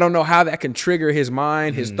 I don't know how that can trigger his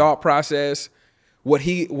mind, his thought process,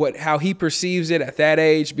 how he perceives it at that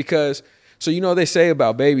age. Because, so you know, they say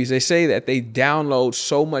about babies, they say that they download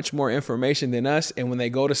so much more information than us. And when they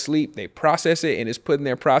go to sleep, they process it and it's put in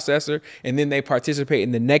their processor. And then they participate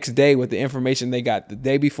in the next day with the information they got the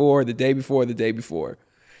day before, the day before, the day before.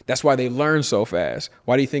 That's why they learn so fast.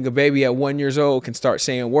 Why do you think a baby at 1 year old can start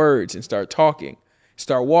saying words and start talking,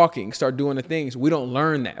 start walking, start doing the things? We don't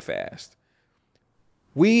learn that fast.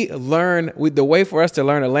 The way for us to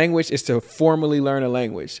learn a language is to formally learn a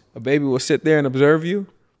language. A baby will sit there and observe you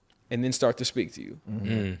and then start to speak to you.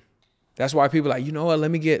 Mm-hmm. That's why people are like, you know what,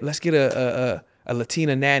 let's get a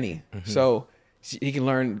Latina nanny. Mm-hmm. So he can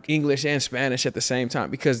learn English and Spanish at the same time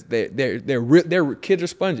because they're kids are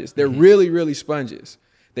sponges. They're really, really sponges.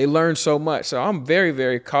 They learn so much. So I'm very,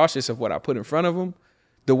 very cautious of what I put in front of them.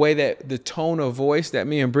 The way that the tone of voice that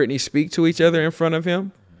me and Brittany speak to each other in front of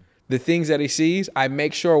him, the things that he sees, I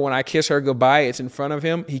make sure when I kiss her goodbye, it's in front of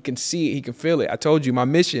him. He can see it. He can feel it. I told you my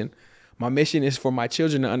mission is for my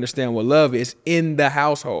children to understand what love is in the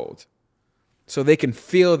household. So they can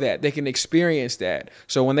feel that. They can experience that.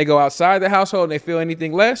 So when they go outside the household and they feel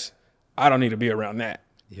anything less, I don't need to be around that.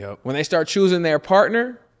 Yep. When they start choosing their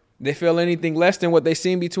partner, they feel anything less than what they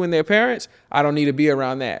seen between their parents, I don't need to be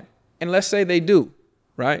around that. And let's say they do,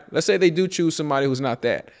 right? Let's say they do choose somebody who's not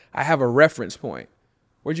that. I have a reference point.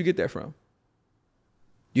 Where'd you get that from?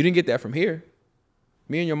 You didn't get that from here.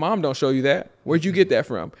 Me and your mom don't show you that. Where'd you get that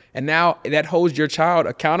from? And now that holds your child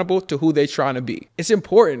accountable to who they're trying to be. It's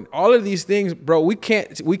important. All of these things, bro, we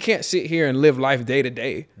can't sit here and live life day to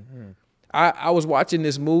day. I was watching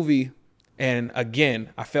this movie and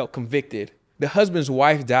again, I felt convicted. The husband's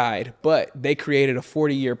wife died, but they created a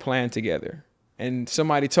 40-year plan together. And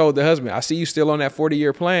somebody told the husband, I see you still on that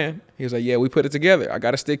 40-year plan. He was like, yeah, we put it together. I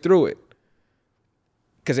got to stick through it.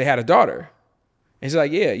 Because they had a daughter. And he's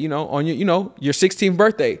like, yeah, on your 16th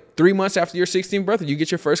birthday, 3 months after your 16th birthday, you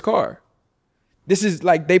get your first car. This is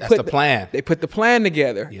like That's the plan. They put the plan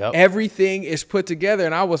together. Yep. Everything is put together.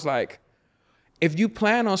 And I was like, if you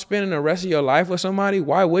plan on spending the rest of your life with somebody,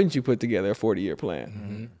 why wouldn't you put together a 40-year plan?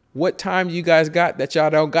 Mm-hmm. What time you guys got that y'all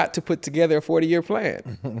don't got to put together a 40-year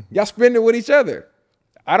plan? Y'all spend it with each other.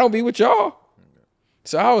 I don't be with y'all.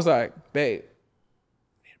 So I was like, babe,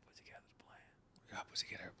 we need to put together the plan. We got to put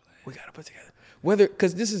together a plan. We got to put together.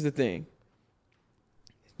 Because this is the thing.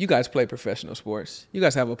 You guys play professional sports. You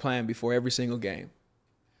guys have a plan before every single game.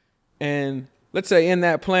 And let's say in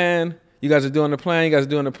that plan, you guys are doing the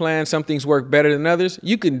plan. Some things work better than others.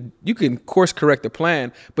 You can course correct the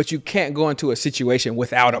plan, but you can't go into a situation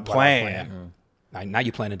without a plan. Now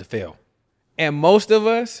you're planning to fail. And most of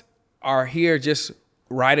us are here just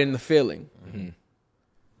riding the feeling. Mm-hmm.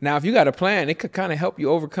 Now, if you got a plan, it could kind of help you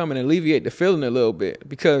overcome and alleviate the feeling a little bit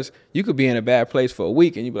because you could be in a bad place for a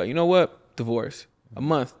week and you'd be like, you know what? Divorce. A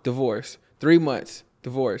month, divorce. 3 months,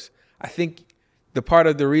 divorce. I think the part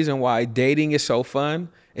of the reason why dating is so fun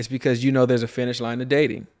is because there's a finish line to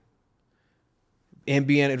dating. And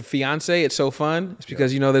being a fiance, it's so fun. It's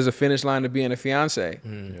because there's a finish line to being a fiance.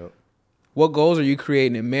 Yep. What goals are you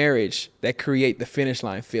creating in marriage that create the finish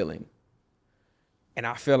line feeling? And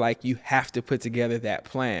I feel like you have to put together that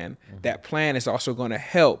plan. Mm-hmm. That plan is also going to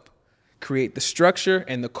help create the structure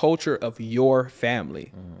and the culture of your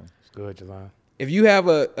family. Mm-hmm. It's good, Jelani. If you have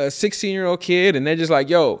a 16-year-old kid and they're just like,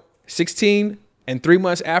 16 and 3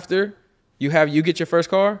 months after you get your first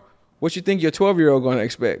car, what you think your 12-year-old going to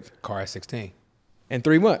expect? Car at 16. In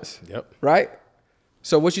 3 months. Yep. Right?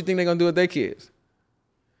 So what you think they're going to do with their kids?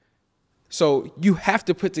 So you have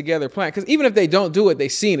to put together a plan. Because even if they don't do it,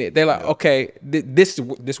 they've seen it. They're like, okay, this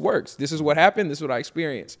works. This is what happened. This is what I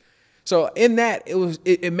experienced. So in that,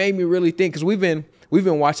 it made me really think. Because we've been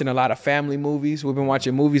watching a lot of family movies. We've been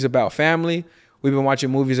watching movies about family. We've been watching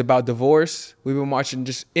movies about divorce. We've been watching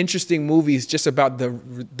just interesting movies just about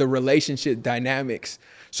the relationship dynamics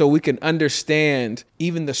so we can understand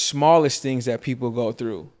even the smallest things that people go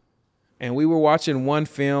through. And we were watching one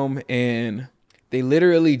film and they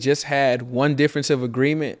literally just had one difference of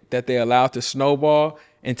agreement that they allowed to snowball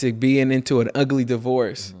into being into an ugly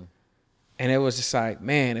divorce. Mm-hmm. And it was just like,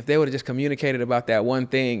 man, if they would have just communicated about that one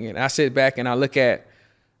thing. And I sit back and I look at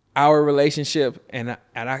our relationship and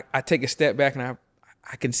I take a step back and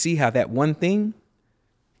I can see how that one thing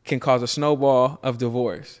can cause a snowball of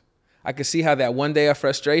divorce. I can see how that one day of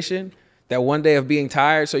frustration, that one day of being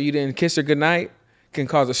tired so you didn't kiss her goodnight can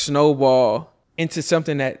cause a snowball into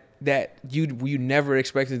something that you never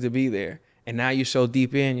expected to be there. And now you're so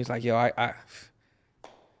deep in, you're like, yo, I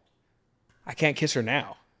can't kiss her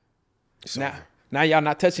now. Now y'all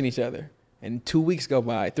not touching each other. And 2 weeks go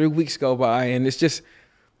by, 3 weeks go by, and it's just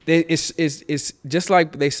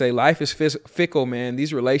like they say, life is fickle, man.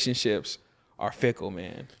 These relationships are fickle,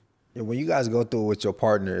 man. And when you guys go through it with your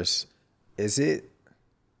partners, is it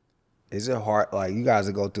hard? Like you guys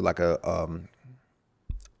go through like a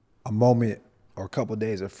moment or a couple of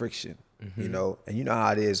days of friction, you know, and you know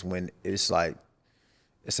how it is when it's like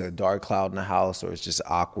it's a dark cloud in the house or it's just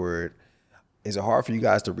awkward. Is it hard for you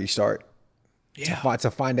guys to restart? Yeah. To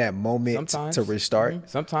find that moment to restart?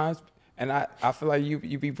 Sometimes. And I feel like you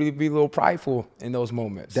be a little prideful in those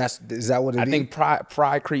moments. Is that what it is? I think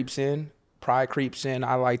pride creeps in.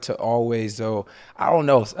 I like to always, though, I don't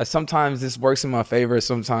know. Sometimes this works in my favor.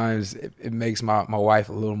 Sometimes it makes my wife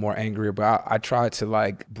a little more angry. But I try to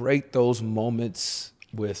like break those moments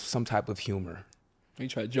with some type of humor. You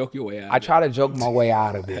try to joke your way out of it. I try to joke my way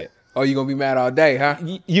out of it. Oh, you gonna be mad all day, huh?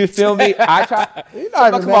 You feel me? I try. You're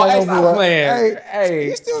not even Come on, mad that's not over playing. Hey,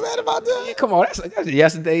 you still mad about that? yeah, come on, that's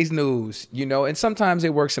yesterday's news, you know. And sometimes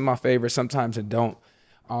it works in my favor, sometimes it don't.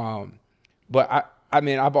 But I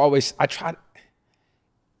mean, I try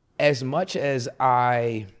as much as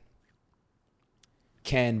I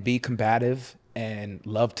can be combative and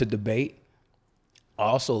love to debate. I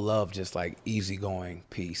also love just like easygoing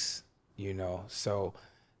peace, you know. So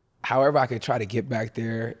however I could try to get back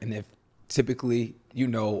there, and if typically, you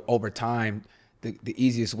know, over time, the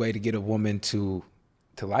easiest way to get a woman to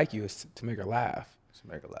like you is to make her laugh.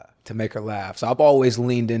 To make her laugh. So I've always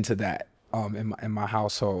leaned into that in my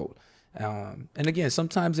household. And again,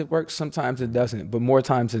 sometimes it works, sometimes it doesn't, but more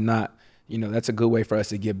times than not, you know, that's a good way for us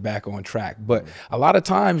to get back on track. But a lot of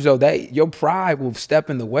times, though, your pride will step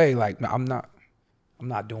in the way. Like, no, I'm not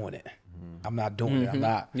doing it. I'm not doing it.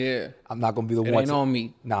 I'm not gonna be the one. It ain't on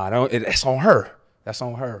me. Nah, it's on her. That's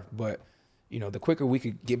on her. But you know, the quicker we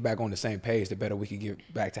could get back on the same page, the better we could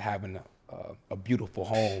get back to having a beautiful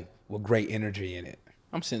home with great energy in it.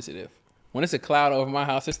 I'm sensitive. When it's a cloud over my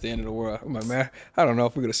house, it's the end of the world. I'm like, man, I don't know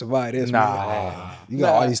if we're gonna survive this. Nah, you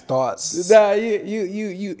got all these thoughts. Nah,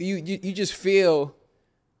 you just feel.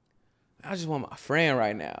 I just want my friend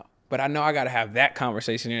right now, but I know I gotta have that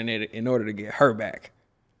conversation in order to get her back.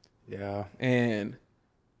 Yeah, and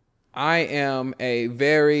I am a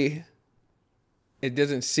very. It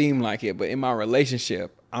doesn't seem like it, but in my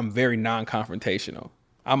relationship, I'm very non-confrontational.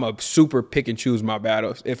 I'm a super pick and choose my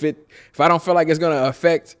battles. If I don't feel like it's gonna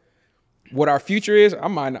affect what our future is,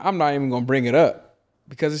 I'm not even gonna bring it up,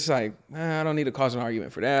 because it's like, I don't need to cause an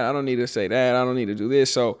argument for that. I don't need to say that. I don't need to do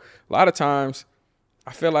this. So a lot of times,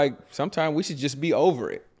 I feel like sometimes we should just be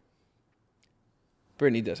over it.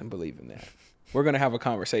 Brittany doesn't believe in that. We're gonna have a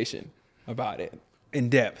conversation about it in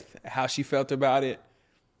depth, how she felt about it.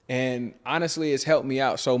 And honestly, it's helped me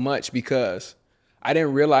out so much, because I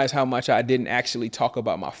didn't realize how much I didn't actually talk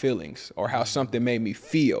about my feelings or how something made me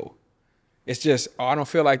feel. It's just, oh, I don't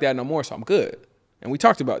feel like that no more, so I'm good. And we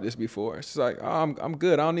talked about this before. It's like, oh, I'm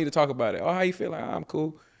good. I don't need to talk about it. Oh, how you feel? Like, oh, I'm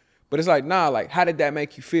cool. But it's like, nah, like, how did that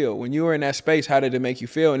make you feel? When you were in that space, how did it make you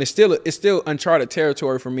feel? And it's still uncharted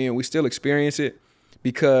territory for me, and we still experience it,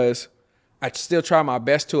 because I still try my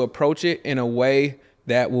best to approach it in a way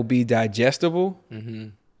that will be digestible. Mm-hmm.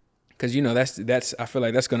 Because, you know, that's I feel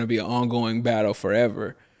like that's going to be an ongoing battle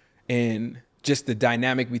forever, and just the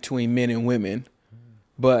dynamic between men and women.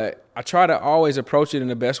 But I try to always approach it in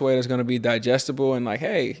the best way that's going to be digestible, and like,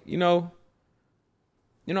 hey, you know,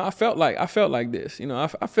 I felt like this. You know,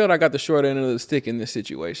 I felt I got the short end of the stick in this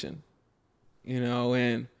situation. You know,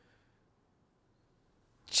 and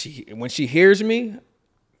when she hears me,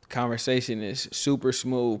 the conversation is super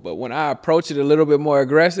smooth. But when I approach it a little bit more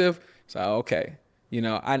aggressive, it's like, okay. You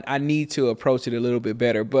know, I need to approach it a little bit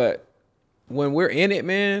better. But when we're in it,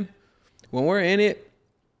 man,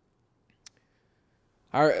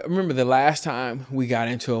 I remember the last time we got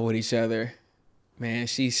into it with each other, man,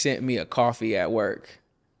 she sent me a coffee at work.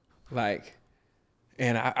 Like,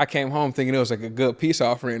 and I came home thinking it was like a good peace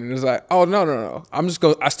offering. And it was like, oh, no.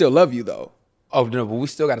 I still love you, though. Oh, no, but we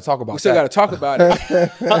still got to talk about that. We still got to talk about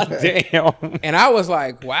it. Damn. And I was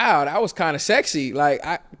like, wow, that was kind of sexy. Like,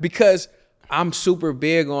 because I'm super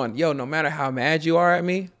big on, yo, no matter how mad you are at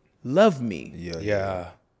me, love me. Yeah.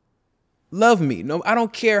 Love me. No, I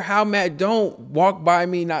don't care how mad. Don't walk by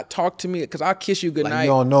me, not talk to me, because I'll kiss you goodnight. Like you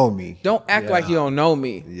don't know me. Don't act like you don't know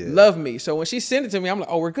me. Yeah. Love me. So when she sent it to me, I'm like,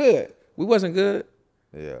 oh, we're good. We wasn't good.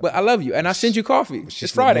 Yeah. But I love you. And I sent you coffee.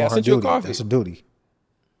 It's Friday. I sent you a coffee.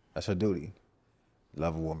 That's her duty.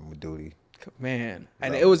 Love a woman with duty. Man,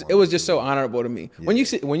 and it was just so honorable to me. When you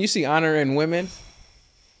see honor in women,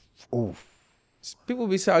 people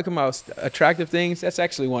be talking about attractive things. That's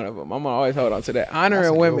actually one of them. I'm gonna always hold on to that. Honor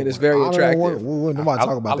in women is very attractive. Nobody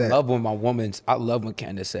talk about that. I love when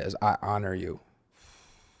Candace says, "I honor you."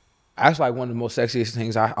 That's like one of the most sexiest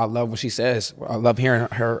things. I love when she says. I love hearing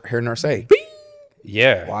her say. Bing!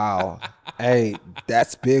 Yeah. Wow. Hey,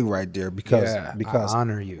 that's big right there because I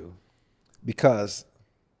honor you. Because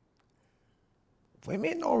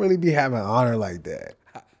women don't really be having honor like that.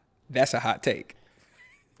 That's a hot take.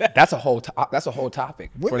 That's a whole topic.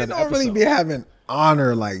 Women don't really be having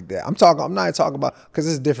honor like that. I'm not talking about, because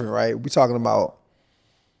it's different, right? We talking about,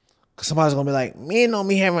 because somebody's gonna be like, men don't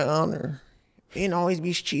be having honor. Men always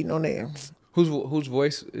be cheating on them. Whose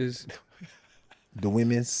voice is? The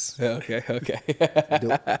women's. Okay.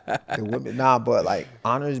 The women. Nah, but like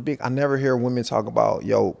honor is big. I never hear women talk about,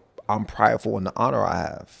 yo, I'm prideful in the honor I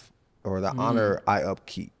have or the honor I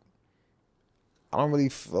upkeep. I don't really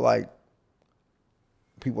feel like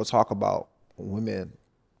people talk about women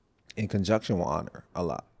in conjunction with honor a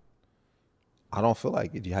lot. I don't feel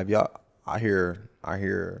like it. Have y'all? I hear.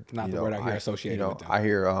 Not the word I hear associated with them. I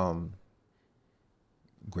hear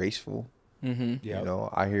graceful. Mm-hmm. You know,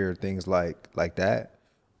 I hear things like that,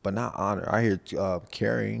 but not honor. I hear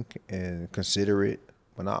caring and considerate,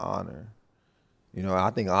 but not honor. You know, I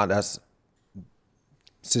think that's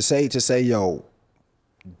to say, yo,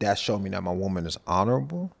 that showed me that my woman is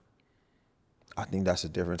honorable. I think that's a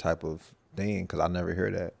different type of thing because I never hear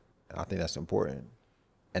that. And I think that's important.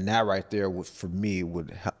 And that right there for me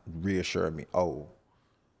would reassure me, oh,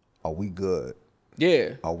 are we good?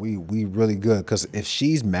 Yeah. Are we really good? Because if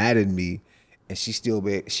she's mad at me and she's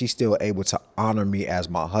still able to honor me as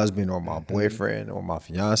my husband or my boyfriend or my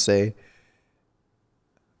fiance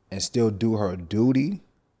and still do her duty,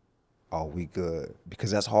 are we good?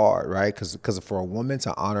 Because that's hard, right? Because for a woman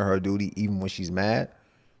to honor her duty even when she's mad,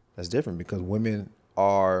 that's different because women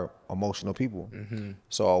are emotional people.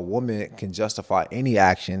 So a woman can justify any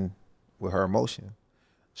action with her emotion.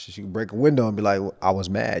 She can break a window and be like, well, I was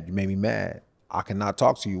mad. You made me mad. I cannot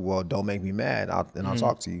talk to you. Well, don't make me mad. I'll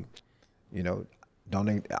talk to you. You know,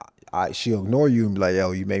 she'll ignore you and be like,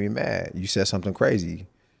 yo, you made me mad. You said something crazy.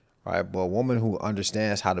 Right? But a woman who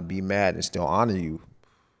understands how to be mad and still honor you,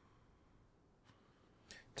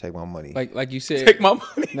 take my money. Like you said, Take my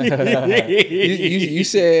money. you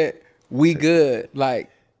said we good. Like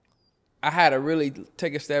I had to really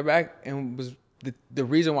take a step back, and was the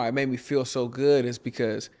reason why it made me feel so good is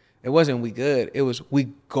because it wasn't we good. It was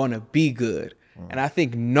we gonna be good. And I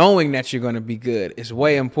think knowing that you're gonna be good is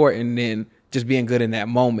way important than just being good in that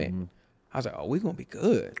moment. I was like, oh, we gonna be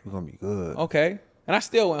good. We're going to be good. Okay. And I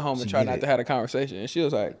still went home and tried not to have a conversation. And she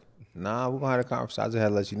was like, nah, we're going to have a conversation. I just had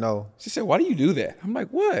to let you know. She said, why do you do that? I'm like,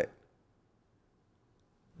 what?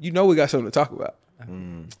 You know we got something to talk about.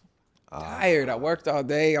 Tired. I worked all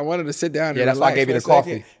day. I wanted to sit down and Yeah, that's why I gave you the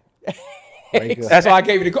coffee. That's why I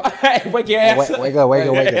gave you the coffee. Wake your ass up. Wake up.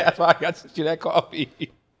 That's why I got you that coffee.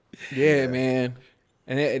 Yeah, man.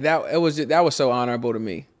 And that was so honorable to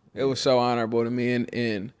me. It was so honorable to me,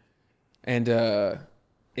 and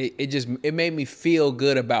it made me feel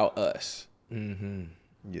good about us.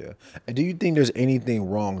 Yeah. And do you think there's anything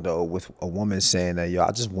wrong though with a woman saying that, yo,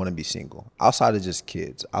 I just want to be single, outside of just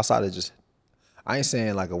kids, outside of just, I ain't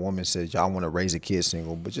saying like a woman says, yo, I want to raise a kid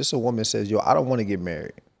single, but just a woman says, yo, I don't want to get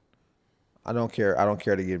married. I don't care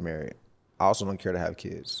to get married. I also don't care to have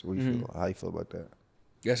kids. What do you feel? How you feel about that?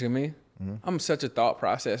 You asking me? I'm such a thought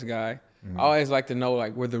process guy. I always like to know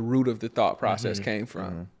like where the root of the thought process came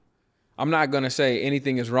from. I'm not gonna say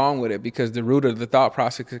anything is wrong with it because the root of the thought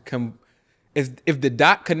process could come. If the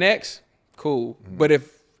dot connects, cool. But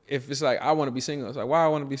if it's like I want to be single, it's like why I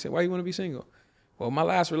want to be single? Why you want to be single? Well, my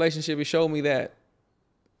last relationship it showed me that.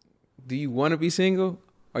 Do you want to be single?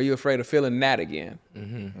 Or are you afraid of feeling that again?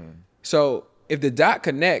 So if the dot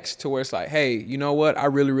connects to where it's like, hey, you know what? I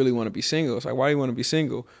really, really want to be single. It's like, why do you want to be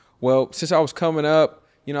single? Well, since I was coming up,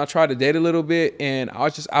 you know, I tried to date a little bit, and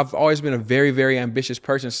I've always been a very, very ambitious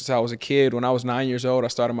person since I was a kid. When I was 9 years old, I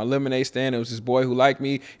started my lemonade stand. It was this boy who liked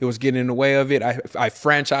me. It was getting in the way of it. I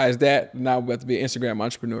franchised that. Now I'm about to be an Instagram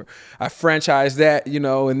entrepreneur. I franchised that, you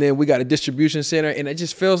know, and then we got a distribution center, and it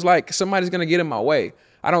just feels like somebody's going to get in my way.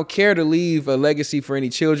 I don't care to leave a legacy for any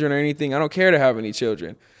children or anything. I don't care to have any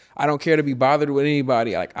children. I don't care to be bothered with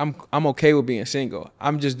anybody. Like I'm okay with being single.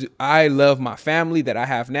 I love my family that I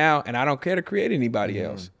have now, and I don't care to create anybody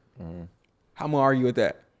else. How am I gonna argue with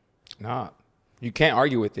that? Nah, you can't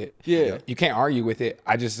argue with it. Yeah. You can't argue with it.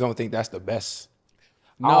 I just don't think that's the best.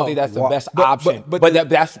 I don't think that's the best but- option. but But,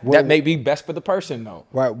 that may be best for the person though.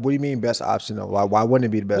 Right? What do you mean best option though? Why wouldn't it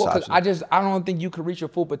be the best Well, 'cause option? I don't think you could reach your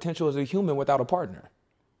full potential as a human without a partner.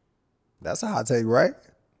 That's a hot take, right?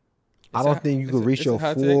 I don't think you could reach it's a your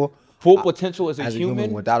hot Full potential as a as a human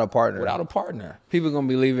human without a partner. without a partner. People gonna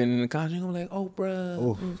be leaving in the country. Gonna be like, oh,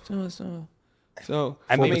 bruh. So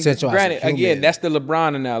I Full mean, potential as a granted, again, human. that's the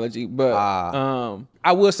LeBron analogy, but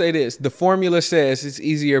I will say this: the formula says it's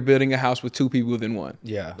easier building a house with two people than one.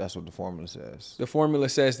 Yeah. That's what the formula says. The formula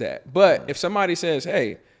says that. But if somebody says,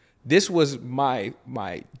 "Hey, this was my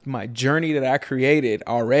journey that I created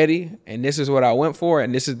already, and this is what I went for,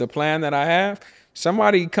 and this is the plan that I have,"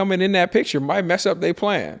 somebody coming in that picture might mess up their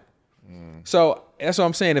plan. So that's what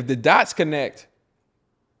I'm saying. If the dots connect,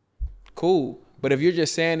 cool. But if you're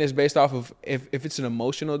just saying this based off of if it's an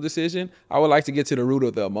emotional decision, I would like to get to the root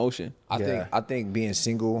of the emotion. I think being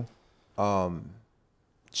single,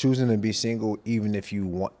 choosing to be single even if you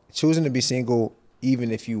want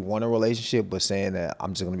a relationship, but saying that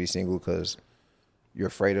I'm just gonna be single because you're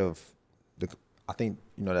afraid of I think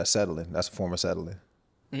that's settling. That's a form of settling.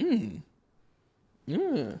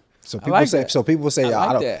 So people like say that. so people say I like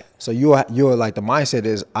I don't that. so you're like the mindset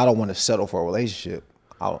is I don't want to settle for a relationship.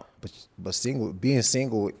 But being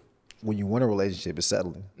single when you want a relationship is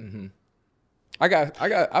settling.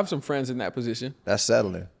 I have some friends in that position. That's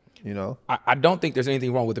settling, I don't think there's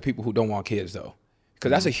anything wrong with the people who don't want kids though,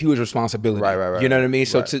 because that's a huge responsibility. Right. You know what I mean?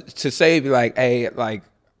 So Right. to say like, hey, like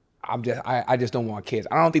I just don't want kids.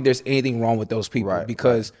 I don't think there's anything wrong with those people Right,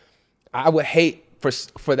 because I would hate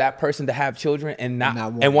for that person to have children and not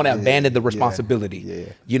want want- to yeah, abandon the yeah, responsibility. yeah.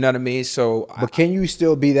 You know what I mean? So But can you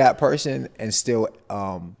still be that person and still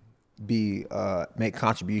make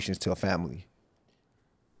contributions to a family?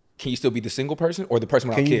 can you still be the single person or the person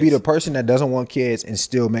without Can you kids? be the person that doesn't want kids and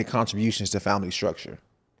still make contributions to family structure?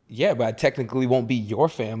 Yeah, but I technically won't be your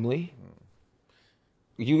family.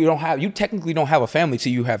 You technically don't have a family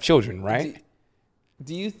till you have children, right?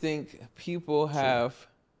 Do you think people have?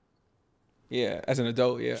 Yeah, as an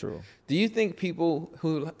adult, yeah. True. Do you think people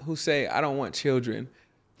who say I don't want children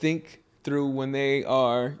think through when they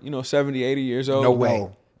are 70, 80 years old? No way.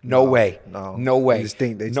 No way. no. No way. They just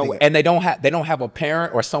think- they just no think- way. And they don't have a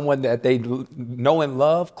parent or someone that they know and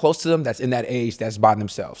love close to them that's in that age that's by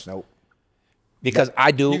themselves. Nope. Because I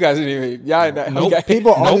do. You guys didn't even. Y'all ain't that. Nope. Okay.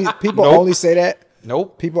 People only say that.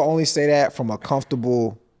 Nope. People only say that from a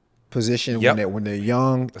comfortable position Yep. when they're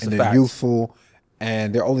young That's and a they're fact. youthful,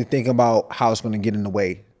 and they're only thinking about how it's going to get in the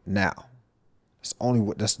way now.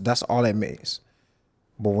 That's all that means.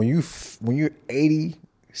 But when you're 80,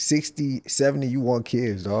 60, 70, you want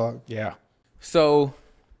kids, dog. Yeah. So,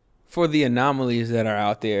 for the anomalies that are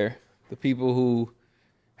out there, the people who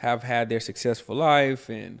have had their successful life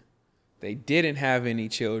and they didn't have any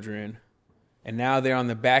children, and now they're on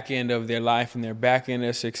the back end of their life and they're back end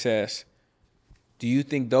of success, do you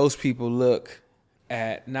think those people look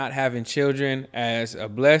at not having children as a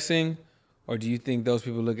blessing, or do you think those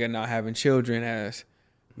people look at not having children as,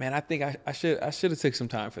 man, I think I should have took some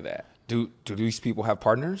time for that? Do these people have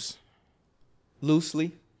partners?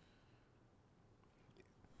 Loosely.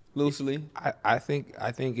 I think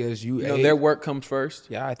as you You age, know, their work comes first.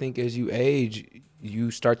 yeah, I think as you age,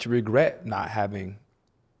 you start to regret not having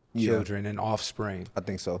children and offspring. I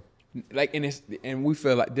think so. Like, and we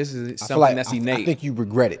feel like this is I feel something like that's I innate. think you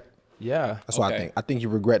regret it. Yeah. That's what I Okay. think. I think you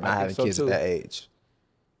regret not think having so kids too. at that age.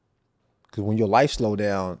 Because when your life slow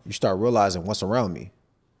down, you start realizing what's around me.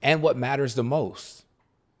 And what matters the most.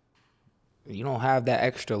 You don't have that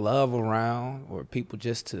extra love around or people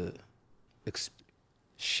just to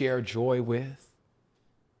share joy with.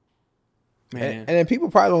 Man, And then people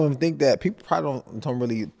probably don't even think that. People probably don't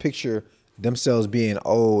really picture themselves being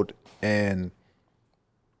old and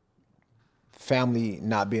family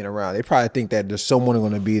not being around. They probably think that there's someone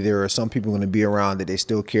going to be there or some people going to be around that they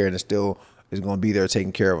still care and still is going to be there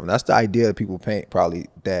taking care of them. That's the idea that people paint, probably,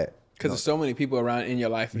 that because there's so many people around in your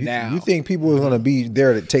life now. you think people are going to be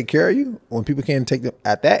there to take care of you when people can't take them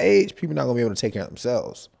at that age. People not going to be able to take care of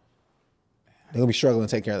themselves. They're going to be struggling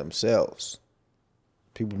to take care of themselves.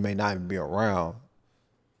 People may not even be around.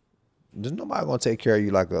 There's nobody going to take care of you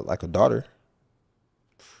like a daughter.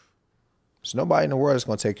 There's nobody in the world that's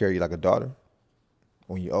going to take care of you like a daughter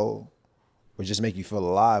when you're old, or just make you feel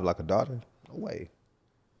alive like a daughter. No way.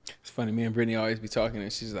 It's funny, me and Brittany always be talking,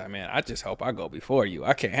 and she's like, "Man, I just hope I go before you.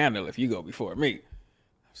 I can't handle if you go before me."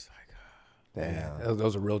 I was like, Damn.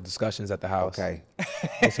 Those are real discussions at the house. Okay.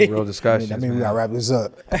 Those are real discussions. I mean, we man. got to wrap this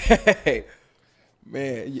up. "Hey,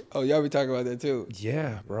 man, y'all be talking about that too."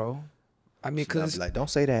 Yeah, bro. I mean, I'll be cause like, don't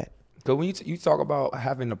say that. Because when you talk about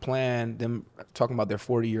having a plan, them talking about their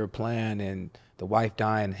 40-year plan and the wife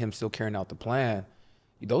dying, him still carrying out the plan,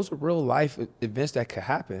 those are real life events that could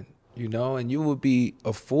happen, you know, and you would be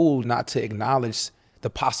a fool not to acknowledge the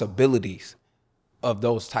possibilities of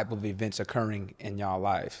those type of events occurring in y'all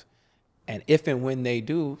life. And if and when they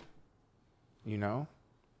do, you know,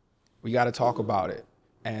 we got to talk about it.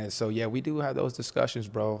 And so, yeah, we do have those discussions,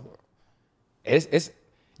 bro. It's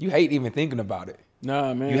you hate even thinking about it.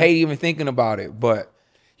 Nah, man. You hate even thinking about it, but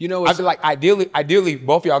You know, I feel like ideally,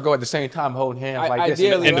 both of y'all go at the same time, holding hands like this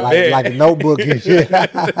ideally, in the right? bed. Like a notebook and shit.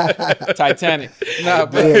 Titanic. Nah,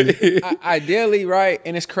 but ideally, right?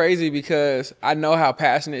 And it's crazy because I know how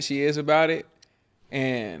passionate she is about it.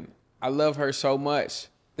 And I love her so much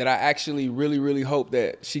that I actually really, really hope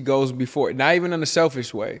that she goes before, not even in a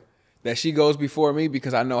selfish way, that she goes before me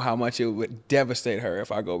because I know how much it would devastate her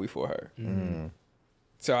if I go before her. Mm.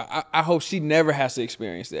 So I hope she never has to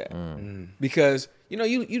experience that. Because, you know,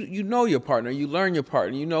 you know your partner, you learn your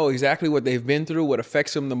partner, you know exactly what they've been through, what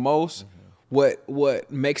affects them the most,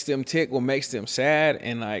 what makes them tick, what makes them sad.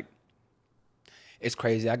 And like, It's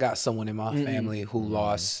crazy. I got someone in my family who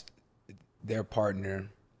lost their partner,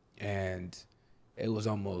 and it was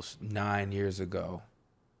almost 9 years ago.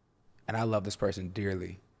 And I love this person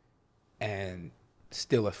dearly and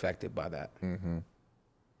still affected by that.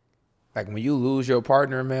 Like when you lose your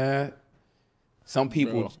partner, man, some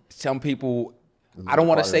people, I don't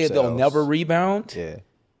want to say they'll never rebound. Yeah.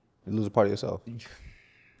 You lose a part of yourself.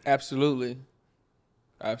 absolutely.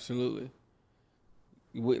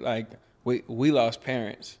 We lost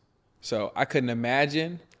parents. So I couldn't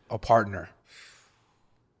imagine. A partner.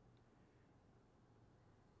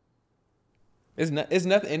 It's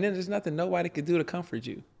nothing, and then there's nothing nobody could do to comfort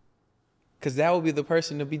you. Cause that would be the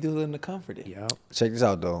person to be doing the comforting. Yeah. Check this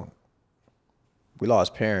out, though. We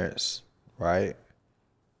lost parents, right?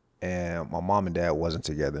 And my mom and dad wasn't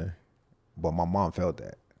together, but my mom felt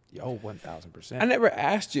that. Yo, 1,000%. I never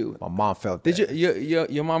asked you. My mom felt that. Did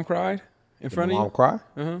your mom cried in front of you? Mom cry?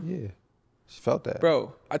 Yeah. She felt that.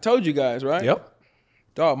 Bro, I told you guys, right? Yep.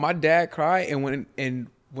 Dog, my dad cried, and when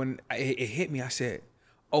it hit me, I said,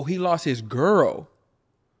 "Oh, he lost his girl."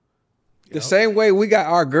 The same way we got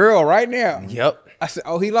our girl right now. Yep. I said,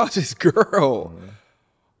 "Oh, he lost his girl."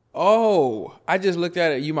 Oh, I just looked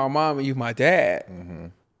at it. You my mom and you my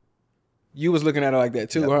dad. You was looking at it like that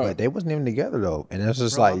too, huh? But they wasn't even together, though. And it's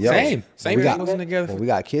just like, yo. Same we got, wasn't together. Well, we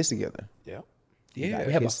got kids together. Yep. Yeah.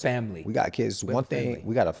 We have a family. We got kids. One thing, family.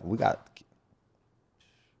 we got.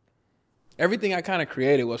 Everything I kind of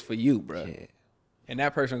created was for you, bro. Yeah. And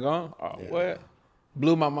that person gone. Oh, what?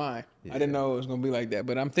 Blew my mind. I didn't know it was gonna be like that.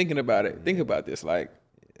 But I'm thinking about it. Think about this, like,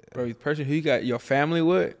 bro, the person who you got your family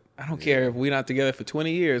with. I don't care if we're not together for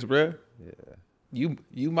 20 years, bro. Yeah.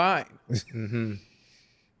 You mine.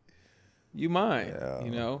 You mine. Yeah.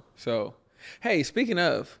 You know. So, hey, speaking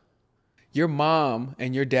of, your mom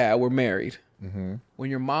and your dad were married. When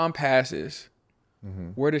your mom passes,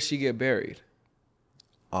 where does she get buried?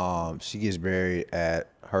 She gets buried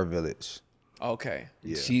at her village. Okay.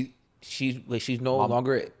 Yeah. She's no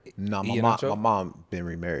longer. No, Ian my Ocho? mom been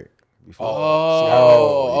remarried before.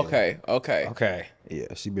 Oh, okay. Okay.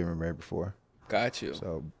 Yeah, she been remarried before. Got you.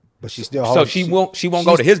 So, but she still. So she won't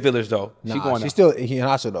go to his village though. Nah, She going she's to still he and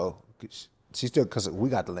Asha though. She still because we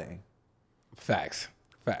got the land. facts.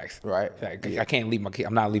 Right. Fact. I can't leave my kid.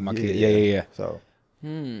 I'm not leaving my kid. Yeah. So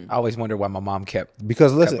I always wonder why my mom kept.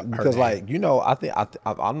 because listen, her because name. like you know, I think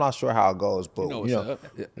I'm not sure how it goes, but know you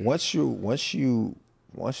what's know, up. once you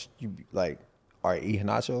like are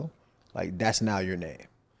Ihanacho, like that's now your name.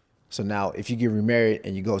 So now if you get remarried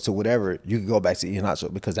and you go to whatever, you can go back to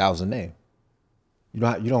Ihanacho because that was the name. You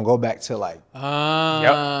don't go back to like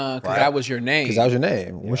Because that was your name. because that was your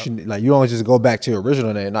name. Once you like you don't just go back to your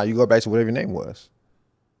original name. Now you go back to whatever your name was.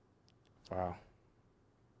 Wow.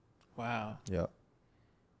 Wow. Yep.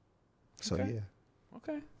 So Okay. yeah.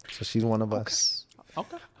 Okay. So she's one of us.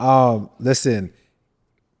 Okay. Listen,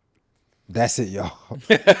 that's it, y'all.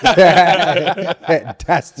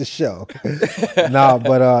 That's the show. No,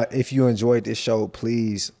 but if you enjoyed this show,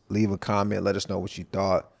 please leave a comment. Let us know what you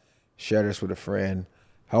thought. Share this with a friend.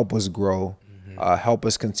 Help us grow. Help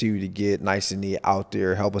us continue to get Nice and Neat out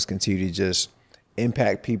there. Help us continue to just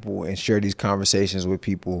impact people and share these conversations with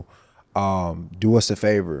people. Do us a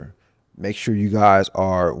favor. Make sure you guys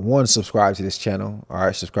are, one, subscribe to this channel. All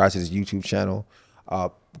right, subscribe to this YouTube channel.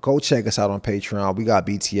 Go check us out on Patreon. We got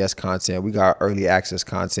BTS content. We got early access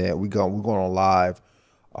content. We're going on live.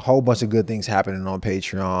 A whole bunch of good things happening on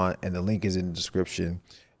Patreon, and the link is in the description.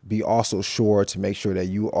 Be also sure to make sure that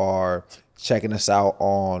you are checking us out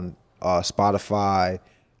on Spotify,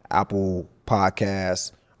 Apple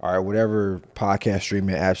Podcasts, All right, whatever podcast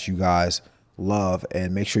streaming apps you guys love,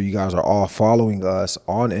 and make sure you guys are all following us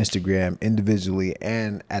on Instagram individually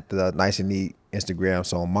and at the Nice and Neat Instagram.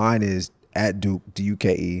 So mine is at Duke,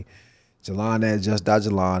 D-U-K-E, Jalan at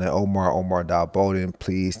just.Jalan, and Omar.Bowden.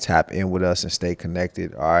 Please tap in with us and stay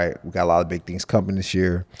connected. All right, we got a lot of big things coming this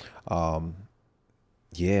year.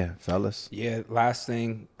 Yeah, fellas. Yeah, last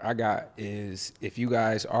thing I got is, if you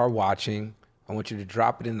guys are watching, I want you to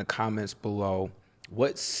drop it in the comments below.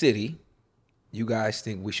 What city you guys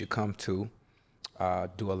think we should come to,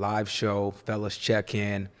 do a live show, fellas check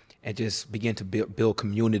in, and just begin to build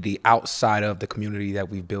community outside of the community that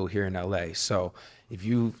we've built here in LA. So if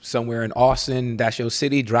you somewhere in Austin, that's your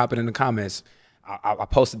city, drop it in the comments. I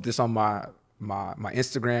posted this on my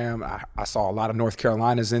Instagram. I saw a lot of North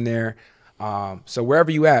Carolinas in there. So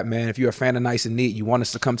wherever you at, man, if you're a fan of Nice and Neat, you want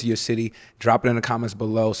us to come to your city, drop it in the comments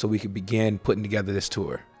below so we can begin putting together this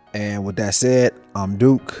tour. And with that said, I'm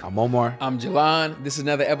Duke. I'm Omar. I'm Jalan. This is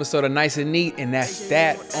another episode of Nice and Neat, and that's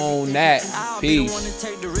that on that. Peace. I'll be the one to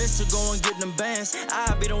take the risk to go and get them bands.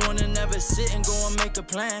 I'll be the one to never sit and go and make a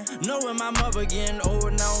plan. Knowing my mother getting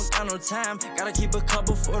old now, I don't got no time. Gotta keep a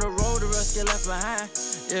couple for the road, the rest get left behind.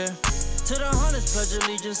 Yeah. To the hundreds, pledge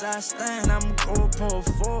allegiance, I stand. I'm going to pull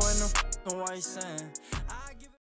 4 in the white sand.